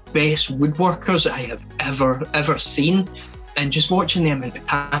one of the best woodworkers I have ever seen. And just watching the amount of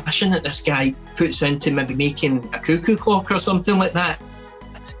passion that this guy puts into maybe making a cuckoo clock or something like that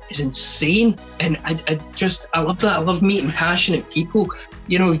is insane. And I love that. I love meeting passionate people.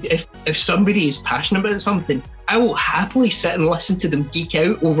 You know, if somebody is passionate about something, I will happily sit and listen to them geek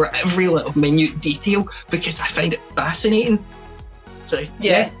out over every little minute detail because I find it fascinating. So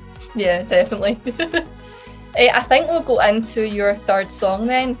yeah, definitely. I think we'll go into your third song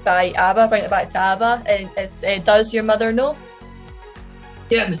then by ABBA, bring it back to ABBA, and it's Does Your Mother Know?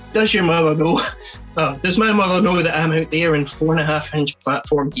 Yeah, Does Your Mother Know? Oh, does my mother know that I'm out there in 4.5-inch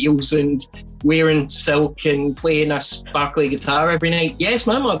platform heels and wearing silk and playing a sparkly guitar every night? Yes,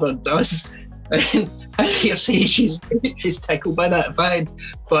 my mother does. I dare say she's tickled by that fact.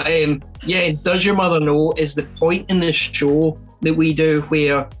 But yeah, Does Your Mother Know is the point in the show that we do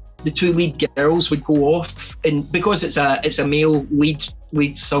where the two lead girls would go off, and because it's a male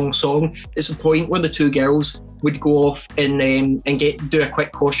lead song, it's the point where the two girls would go off and do a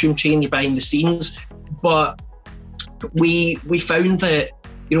quick costume change behind the scenes. But we found that,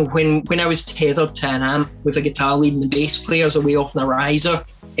 you know, when I was tethered to an amp with a guitar lead and the bass players away off the riser,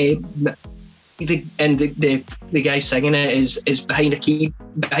 the guy singing it is behind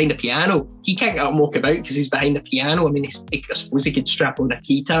a piano. He can't get up and walk about because he's behind the piano. I mean, I suppose he could strap on a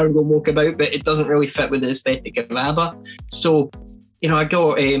guitar and go walk about, but it doesn't really fit with the aesthetic of ABBA. So, you know, I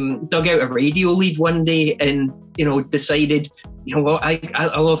got dug out a radio lead one day and, you know, decided, you know what,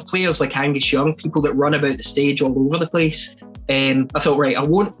 I love players like Angus Young, people that run about the stage all over the place. I thought, right, I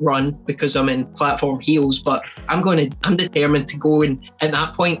won't run because I'm in platform heels, but I'm determined to go and at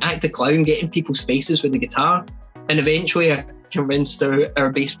that point act the clown, get in people's faces with the guitar. And eventually I convinced our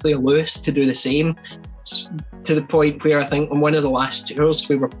bass player Lewis to do the same, to the point where I think on one of the last tours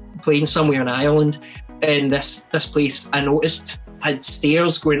we were playing somewhere in Ireland, and this place I noticed had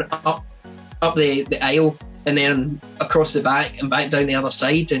stairs going up the aisle and then across the back and back down the other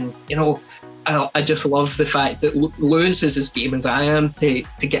side. And, you know, I just love the fact that Lewis is as game as I am to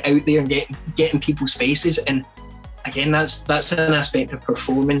get out there and get in people's faces. And again, that's an aspect of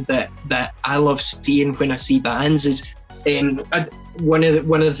performing that I love seeing when I see bands. Is one of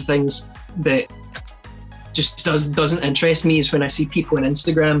the things that just doesn't interest me is when I see people on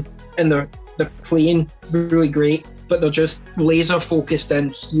Instagram and they're playing really great, but they're just laser focused in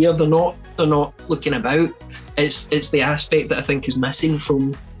here. They're not looking about. It's the aspect that I think is missing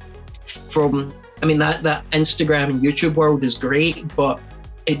from I mean, that Instagram and YouTube world is great, but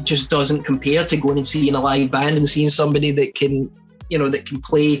it just doesn't compare to going and seeing a live band and seeing somebody that can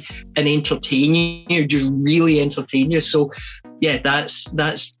play and entertain you, just really entertain you. So yeah, that's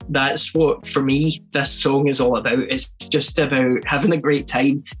what for me this song is all about. It's just about having a great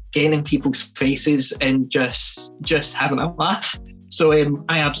time, getting in people's faces and just having a laugh. So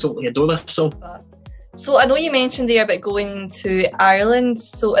I absolutely adore this song. So I know you mentioned there about going to Ireland.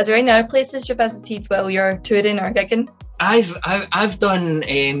 So is there any other places you visited while you're touring or gigging? I've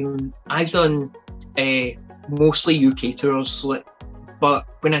done mostly UK tours, but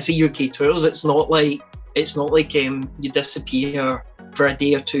when I say UK tours, it's not like you disappear for a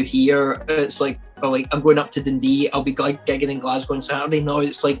day or two here. It's like I'm going up to Dundee, I'll be gigging in Glasgow on Saturday. No,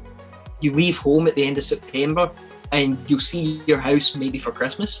 it's like you leave home at the end of September and you'll see your house maybe for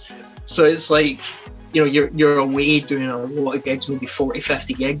Christmas. So it's like, you know, you're away doing a lot of gigs, maybe 40,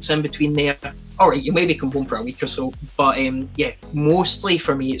 50 gigs in between there. All right, you maybe come home for a week or so, but yeah, mostly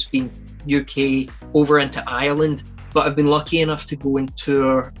for me it's been UK over into Ireland. But I've been lucky enough to go and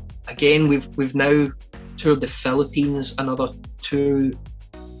tour again. We've now toured the Philippines another two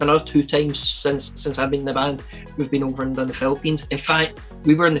times since I've been in the band. We've been over and done the Philippines. In fact,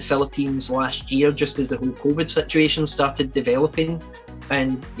 we were in the Philippines last year just as the whole COVID situation started developing.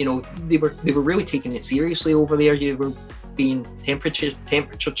 And, you know, they were really taking it seriously over there. You were being temperature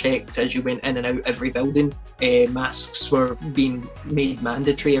checked as you went in and out every building. Masks were being made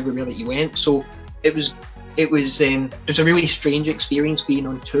mandatory everywhere that you went. So it was a really strange experience being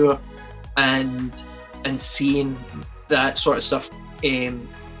on tour and seeing that sort of stuff kind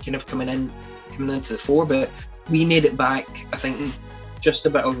of coming into the fore. But we made it back, I think,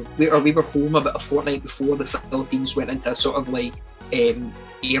 we were home about a fortnight before the Philippines went into a sort of like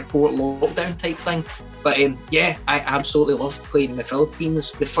airport lockdown type thing. But yeah, I absolutely loved playing in the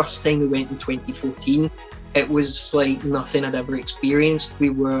Philippines. The first time we went in 2014, it was like nothing I'd ever experienced. We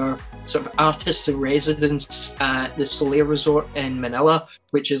were sort of artists in residence at the Soleil Resort in Manila,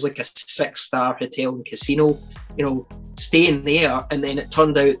 which is like a 6-star hotel and casino, you know, staying there. And then it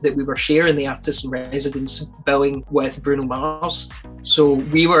turned out that we were sharing the artist in residence billing with Bruno Mars. So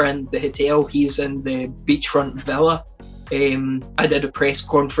we were in the hotel, he's in the beachfront villa. I did a press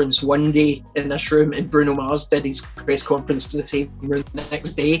conference one day in this room, and Bruno Mars did his press conference in the same room the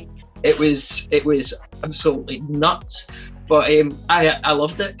next day. It was absolutely nuts, but I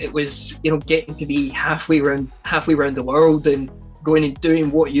loved it. It was, you know, getting to be halfway around the world and going and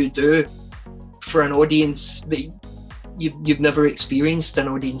doing what you do for an audience that you've never experienced an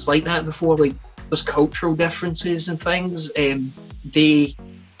audience like that before. Like, there's cultural differences and things. The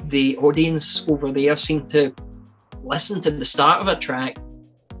audience over there seemed to listen to the start of a track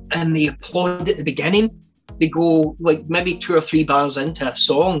and they applaud at the beginning. They go like maybe 2 or 3 bars into a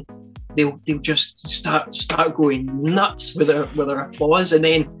song, they'll just start going nuts with their applause, and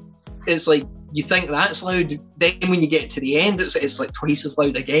then it's like, you think that's loud, then when you get to the end, it's like twice as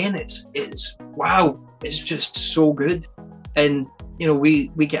loud again. It's wow, it's just so good. And you know, we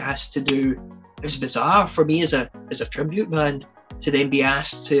get asked to do, it was bizarre for me as a tribute band to then be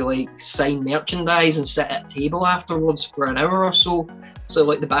asked to like sign merchandise and sit at a table afterwards for an hour or so. So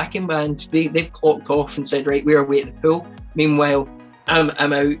like the backing band, they've clocked off and said, right, we're away at the pool. Meanwhile,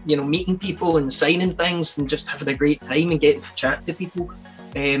 I'm out, you know, meeting people and signing things and just having a great time and getting to chat to people.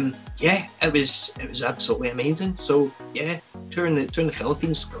 Yeah, it was absolutely amazing. So yeah, touring the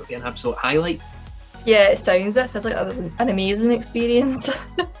Philippines is going to be an absolute highlight. Yeah, it sounds like that was an amazing experience.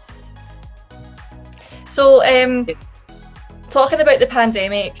 So talking about the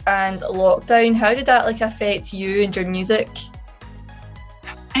pandemic and lockdown, how did that like affect you and your music?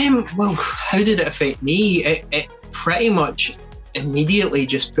 Well, how did it affect me? It pretty much immediately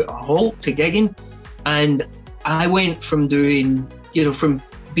just put a halt to gigging, and I went from doing, you know, from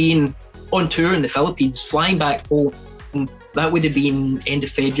being on tour in the Philippines, flying back home. That would have been end of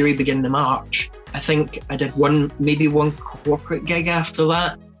February, beginning of March. I think I did maybe one corporate gig after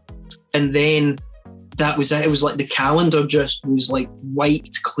that, and then that was it. It was like the calendar just was like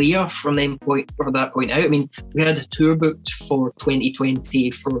wiped clear from that point out. I mean, we had a tour booked for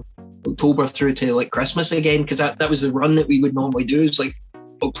 2020 for October through to like Christmas again, because that was the run that we would normally do. It's like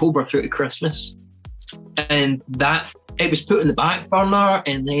October through to Christmas, and that it was put in the back burner,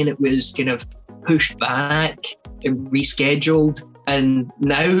 and then it was kind of pushed back and rescheduled. And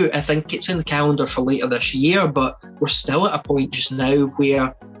now I think it's in the calendar for later this year, but we're still at a point just now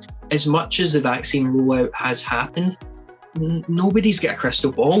where, as much as the vaccine rollout has happened, nobody's got a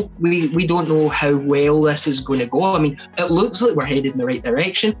crystal ball. We don't know how well this is going to go. I mean, it looks like we're headed in the right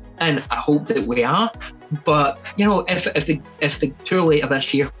direction, and I hope that we are. But you know, if the tour later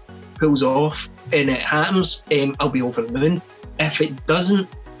this year pulls off and it happens, I'll be over the moon. If it doesn't,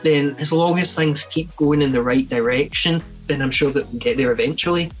 then as long as things keep going in the right direction, then I'm sure that we'll get there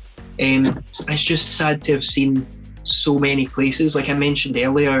eventually. It's just sad to have seen so many places. Like I mentioned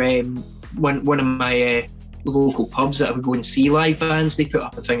earlier, one of my local pubs that I would go and see live bands, they put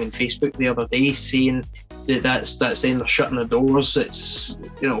up a thing on Facebook the other day saying that's saying they're shutting their doors. It's,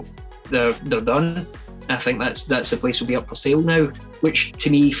 you know, they're done. I think that's the place will be up for sale now, which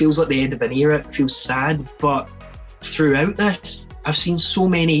to me feels like the end of an era. It feels sad, but throughout this, I've seen so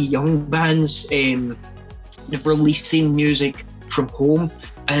many young bands releasing music from home.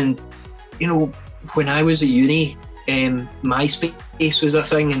 And you know, when I was at uni, MySpace was a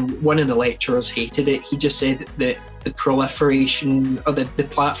thing, and one of the lecturers hated it. He just said that the proliferation of the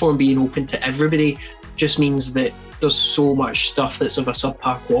platform being open to everybody just means that there's so much stuff that's of a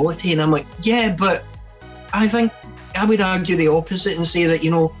subpar quality. And I'm like, yeah, but I think I would argue the opposite and say that, you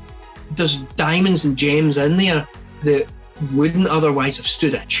know, there's diamonds and gems in there that wouldn't otherwise have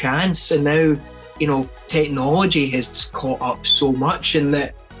stood a chance. And now, you know, technology has caught up so much, and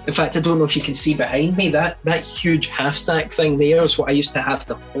that, in fact, I don't know if you can see behind me, that huge half stack thing there is what I used to have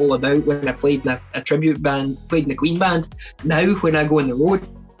to haul about when I played in a tribute band, played in the Queen band. Now, when I go on the road,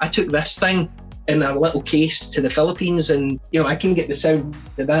 I took this thing in a little case to the Philippines, and you know, I can get the sound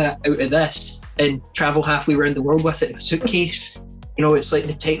of that out of this and travel halfway around the world with it in a suitcase. You know, it's like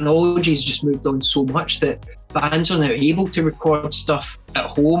the technology's just moved on so much that bands are now able to record stuff at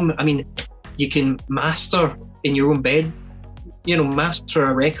home. I mean, you can master in your own bed, you know, master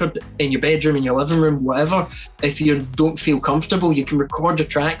a record in your bedroom, in your living room, whatever. If you don't feel comfortable, you can record the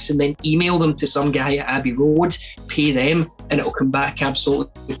tracks and then email them to some guy at Abbey Road, pay them, and it'll come back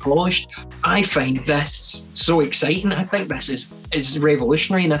absolutely polished. I find this so exciting. I think this is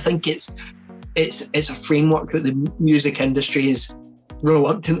revolutionary, and I think it's a framework that the music industry is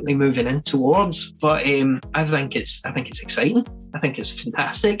reluctantly moving in towards. But I think it's exciting. I think it's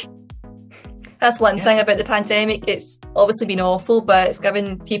fantastic. That's one thing about the pandemic. It's obviously been awful, but it's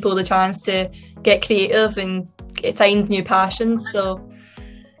given people the chance to get creative and find new passions. So,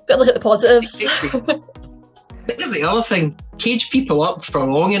 got to look at the positives. Here's the other thing. cage people up for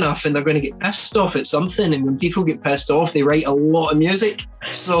long enough and they're going to get pissed off at something. And when people get pissed off, they write a lot of music.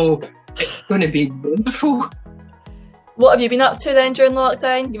 So it's going to be wonderful. What have you been up to then during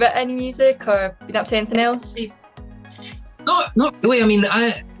lockdown? You written any music or been up to anything else? Not really. I mean,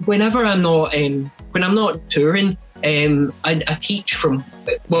 whenever I'm not when I'm not touring, I teach from.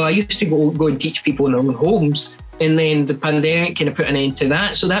 Well, I used to go and teach people in their own homes, and then the pandemic kind of put an end to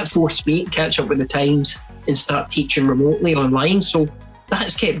that. So that forced me to catch up with the times and start teaching remotely online. So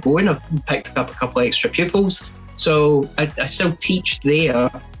that's kept going. I've picked up a couple of extra pupils, so I still teach there.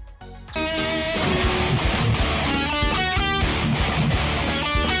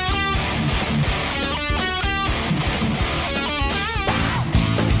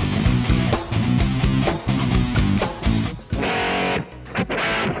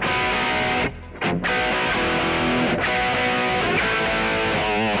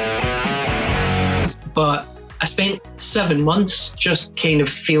 But I spent 7 months just kind of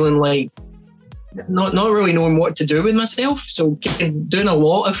feeling like not really knowing what to do with myself. So kind of doing a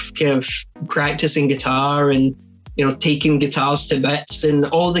lot of kind of practicing guitar and, you know, taking guitars to bits and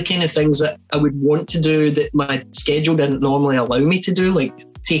all the kind of things that I would want to do that my schedule didn't normally allow me to do, like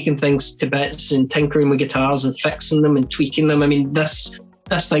taking things to bits and tinkering with guitars and fixing them and tweaking them. I mean, this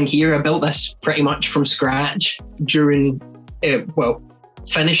thing here, I built this pretty much from scratch during,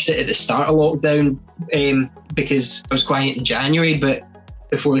 finished it at the start of lockdown because I was quiet in January, but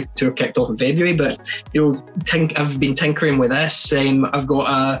before the tour kicked off in February. But you know, I've been tinkering with this. I've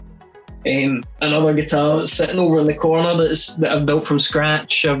got another guitar that's sitting over in the corner that I've built from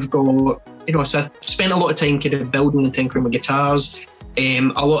scratch. I've got, you know, so I spent a lot of time kind of building and tinkering with guitars. A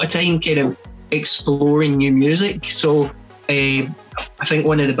lot of time kind of exploring new music. So I think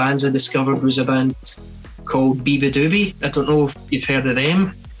one of the bands I discovered was a band called Beaver Doobie. I don't know if you've heard of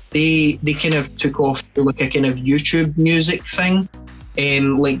them. They kind of took off to like a kind of YouTube music thing.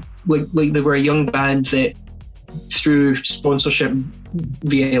 Like they were a young band that through sponsorship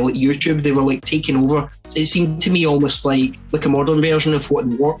via like YouTube, they were like taking over. It seemed to me almost like a modern version of what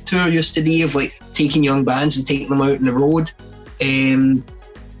the Warped Tour used to be, of like taking young bands and taking them out on the road.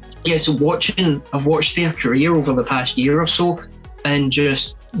 So I've watched their career over the past year or so, and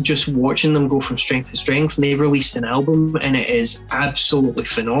just watching them go from strength to strength. And they released an album and it is absolutely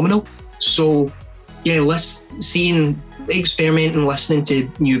phenomenal. So yeah, experimenting, listening to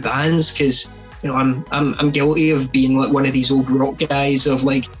new bands, because you know I'm guilty of being like one of these old rock guys of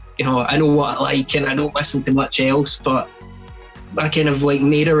like, you know, I know what I like and I don't listen to much else, but I kind of like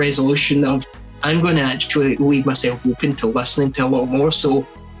made a resolution of I'm going to actually leave myself open to listening to a lot more. So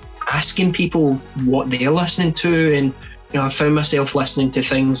asking people what they're listening to, and you know, I found myself listening to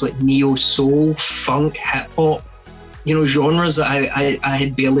things like neo soul, funk, hip hop, you know, genres that I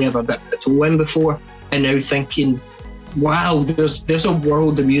had barely ever dipped the toe in before, and now thinking, wow, there's a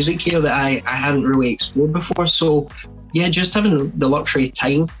world of music here that I hadn't really explored before. So yeah, just having the luxury of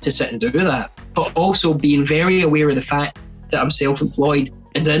time to sit and do that, but also being very aware of the fact that I'm self-employed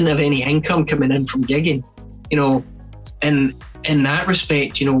and didn't have any income coming in from gigging, you know. And in that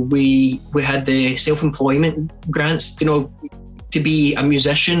respect, you know, we had the self-employment grants. You know, to be a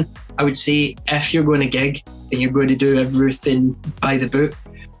musician, I would say if you're going to gig and you're going to do everything by the book,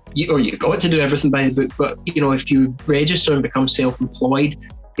 you've got to do everything by the book. But you know, if you register and become self-employed,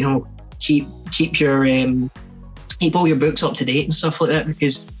 you know, keep all your books up to date and stuff like that.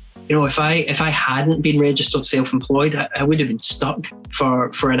 Because you know, if I hadn't been registered self-employed, I would have been stuck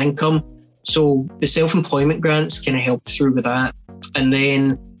for an income. So the self-employment grants kind of helped through with that. And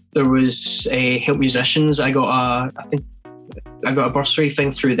then there was Help Musicians. I got a bursary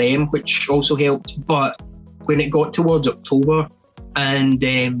thing through them, which also helped. But when it got towards October and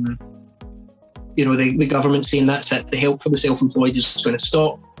you know, the government saying that's it, the help for the self-employed is going to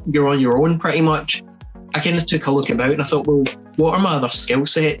stop, you're on your own pretty much, I kind of took a look about and I thought, well, what are my other skill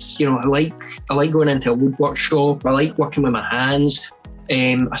sets? You know, I like going into a woodwork shop. I like working with my hands.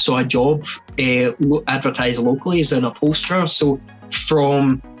 I saw a job advertised locally as an upholsterer. So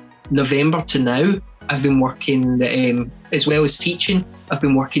from November to now, I've been working, as well as teaching, I've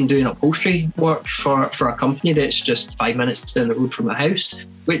been working doing upholstery work for a company that's just 5 minutes down the road from my house,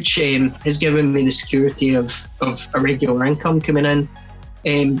 which has given me the security of a regular income coming in.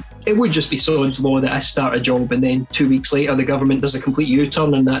 It would just be sod's law that I start a job and then 2 weeks later the government does a complete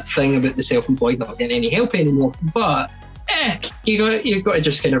U-turn on that thing about the self-employed not getting any help anymore. But you've got to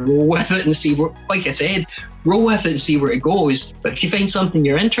just kind of roll with it and see where, like I said, roll with it and see where it goes. But if you find something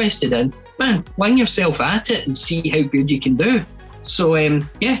you're interested in, man, fling yourself at it and see how good you can do. So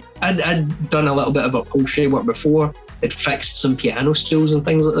I'd done a little bit of upholstery work before. I'd fixed some piano stools and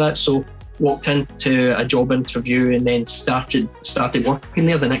things like that. So walked into a job interview and then started working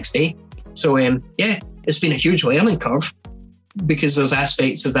there the next day. So yeah, it's been a huge learning curve because there's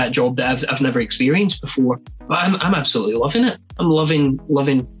aspects of that job that I've never experienced before. But I'm absolutely loving it. I'm loving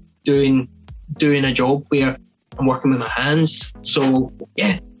doing a job where I'm working with my hands. So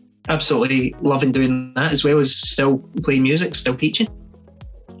yeah, absolutely loving doing that, as well as still playing music, still teaching.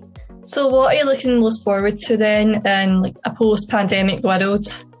 So what are you looking most forward to then in like a post-pandemic world?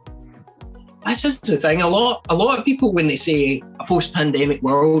 This is the thing. A lot of people, when they say a post-pandemic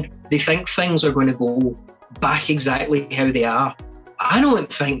world, they think things are going to go back exactly how they are. I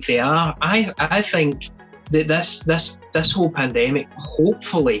don't think they are. I think that this whole pandemic,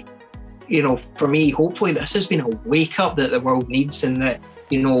 hopefully, you know, for me, hopefully this has been a wake up that the world needs, and that,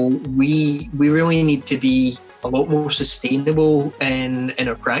 you know, we really need to be a lot more sustainable in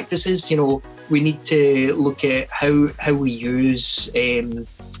our practices. You know, we need to look at how we use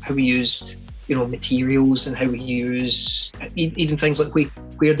you know, materials, and how we use even things like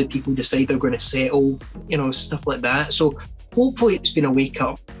where do people decide they're going to settle, you know, stuff like that. So hopefully it's been a wake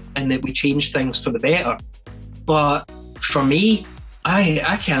up and that we change things for the better. But for me,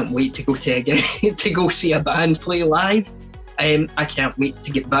 I can't wait to go to a gig, to go see a band play live. I can't wait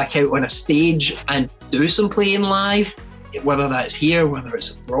to get back out on a stage and do some playing live, whether that's here, whether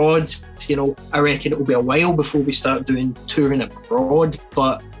it's abroad. You know, I reckon it'll be a while before we start doing touring abroad,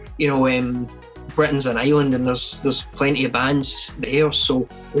 but you know, Britain's an island and there's plenty of bands there, so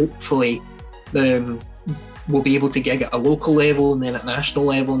hopefully we'll be able to gig at a local level and then at national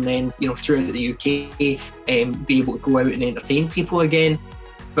level, and then, you know, throughout the UK, be able to go out and entertain people again.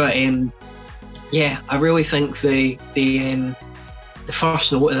 But yeah, I really think the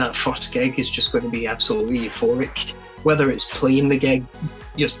first note of that first gig is just going to be absolutely euphoric. Whether it's playing the gig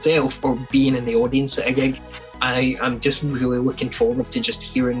yourself or being in the audience at a gig, I'm just really looking forward to just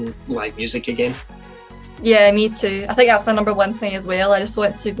hearing live music again. Yeah, me too. I think that's my number one thing as well. I just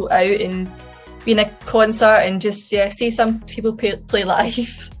want to go out and be in a concert and just see some people play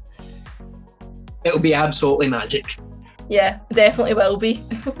live. It'll be absolutely magic. Yeah, definitely will be.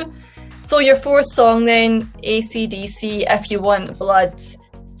 So your fourth song then, AC/DC, If You Want Blood.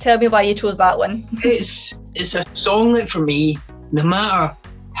 Tell me why you chose that one. It's a song that, for me, no matter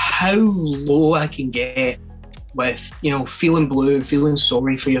how low I can get with, you know, feeling blue, feeling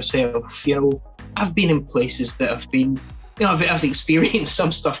sorry for yourself, you know, I've been in places that have been, you know, I've experienced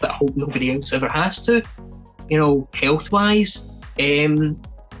some stuff that I hope nobody else ever has to, you know, health-wise.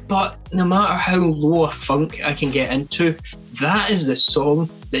 But no matter how low a funk I can get into, that is the song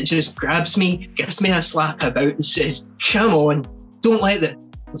that just grabs me, gives me a slap about and says, come on, don't let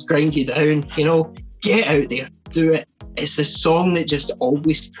this grind you down, you know, get out there, do it. It's a song that just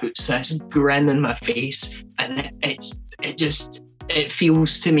always puts this grin on my face, and it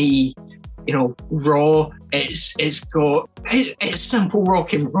feels to me, you know, raw. It's simple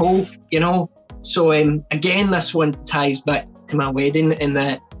rock and roll, you know. So again, this one ties back to my wedding in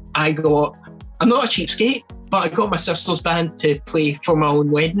that I'm not a cheapskate, but I got my sister's band to play for my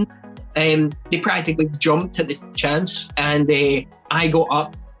own wedding. They practically jumped at the chance, and I got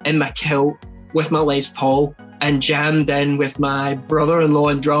up in my kilt with my Les Paul and jammed in with my brother-in-law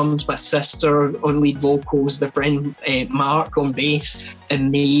on drums, my sister on lead vocals, the friend Mark on bass, and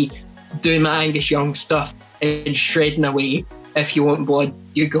me doing my Angus Young stuff and shredding away If You Want Blood,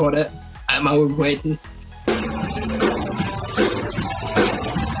 You Got It at my own wedding.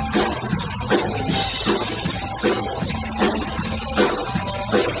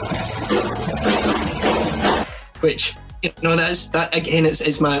 Which, you know, that again,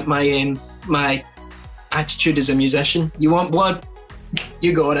 it's my attitude as a musician. You want blood,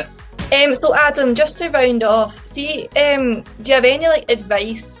 you got it. So Adam, just to round off, see, do you have any like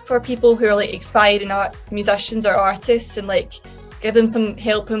advice for people who are like aspiring art musicians or artists, and like give them some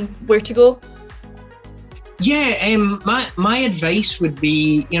help on where to go? Yeah, my advice would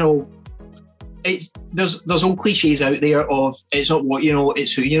be, you know, there's old cliches out there of it's not what you know,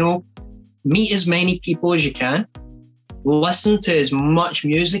 it's who you know. Meet as many people as you can, listen to as much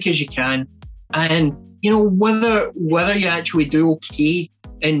music as you can, and you know, whether you actually do okay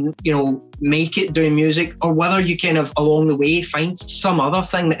and, you know, make it doing music, or whether you kind of along the way find some other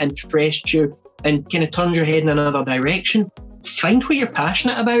thing that interests you and kind of turns your head in another direction, find what you're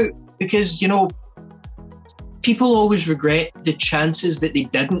passionate about, because, you know, people always regret the chances that they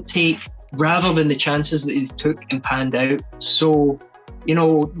didn't take rather than the chances that they took and panned out. So, you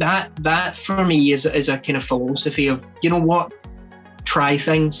know, that for me is a kind of philosophy of, you know what, try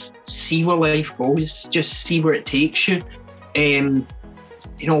things, see where life goes, just see where it takes you.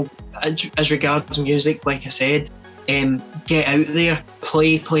 You know, as regards music, like I said, Get out there,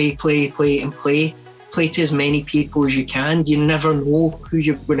 play, and play to as many people as you can. You never know who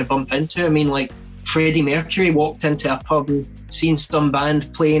you're going to bump into. I mean, like Freddie Mercury walked into a pub and seen some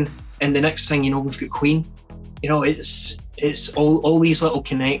band playing, and the next thing you know, we've got Queen. You know, it's all these little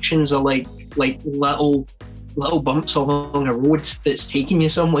connections are like little bumps along a road that's taking you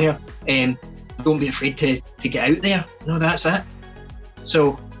somewhere. Don't be afraid to get out there. No, that's it.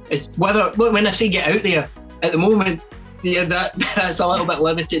 So it's when I say get out there, at the moment, yeah, that's a little bit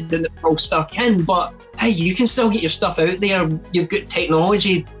limited and we're all stuck in. But hey, you can still get your stuff out there. You've got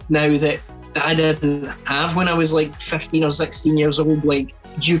technology now that I didn't have when I was like 15 or 16 years old. Like,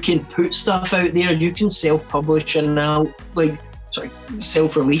 you can put stuff out there. You can self-publish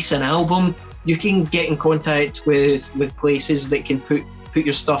self-release an album. You can get in contact with places that can put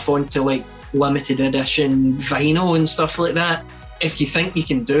your stuff onto like limited edition vinyl and stuff like that. If you think you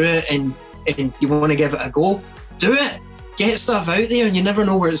can do it and you want to give it a go, do it. Get stuff out there, and you never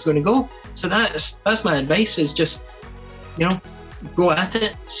know where it's going to go. So that's my advice, is just, you know, go at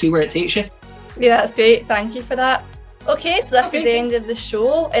it, see where it takes you. Yeah, that's great. Thank you for that. Okay, so that's the end of the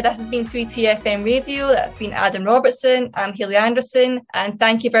show. This has been 3TFM Radio. That's been Adam Robertson. I'm Haighley Anderson, and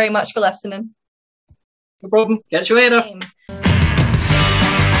thank you very much for listening. No problem. Catch you later.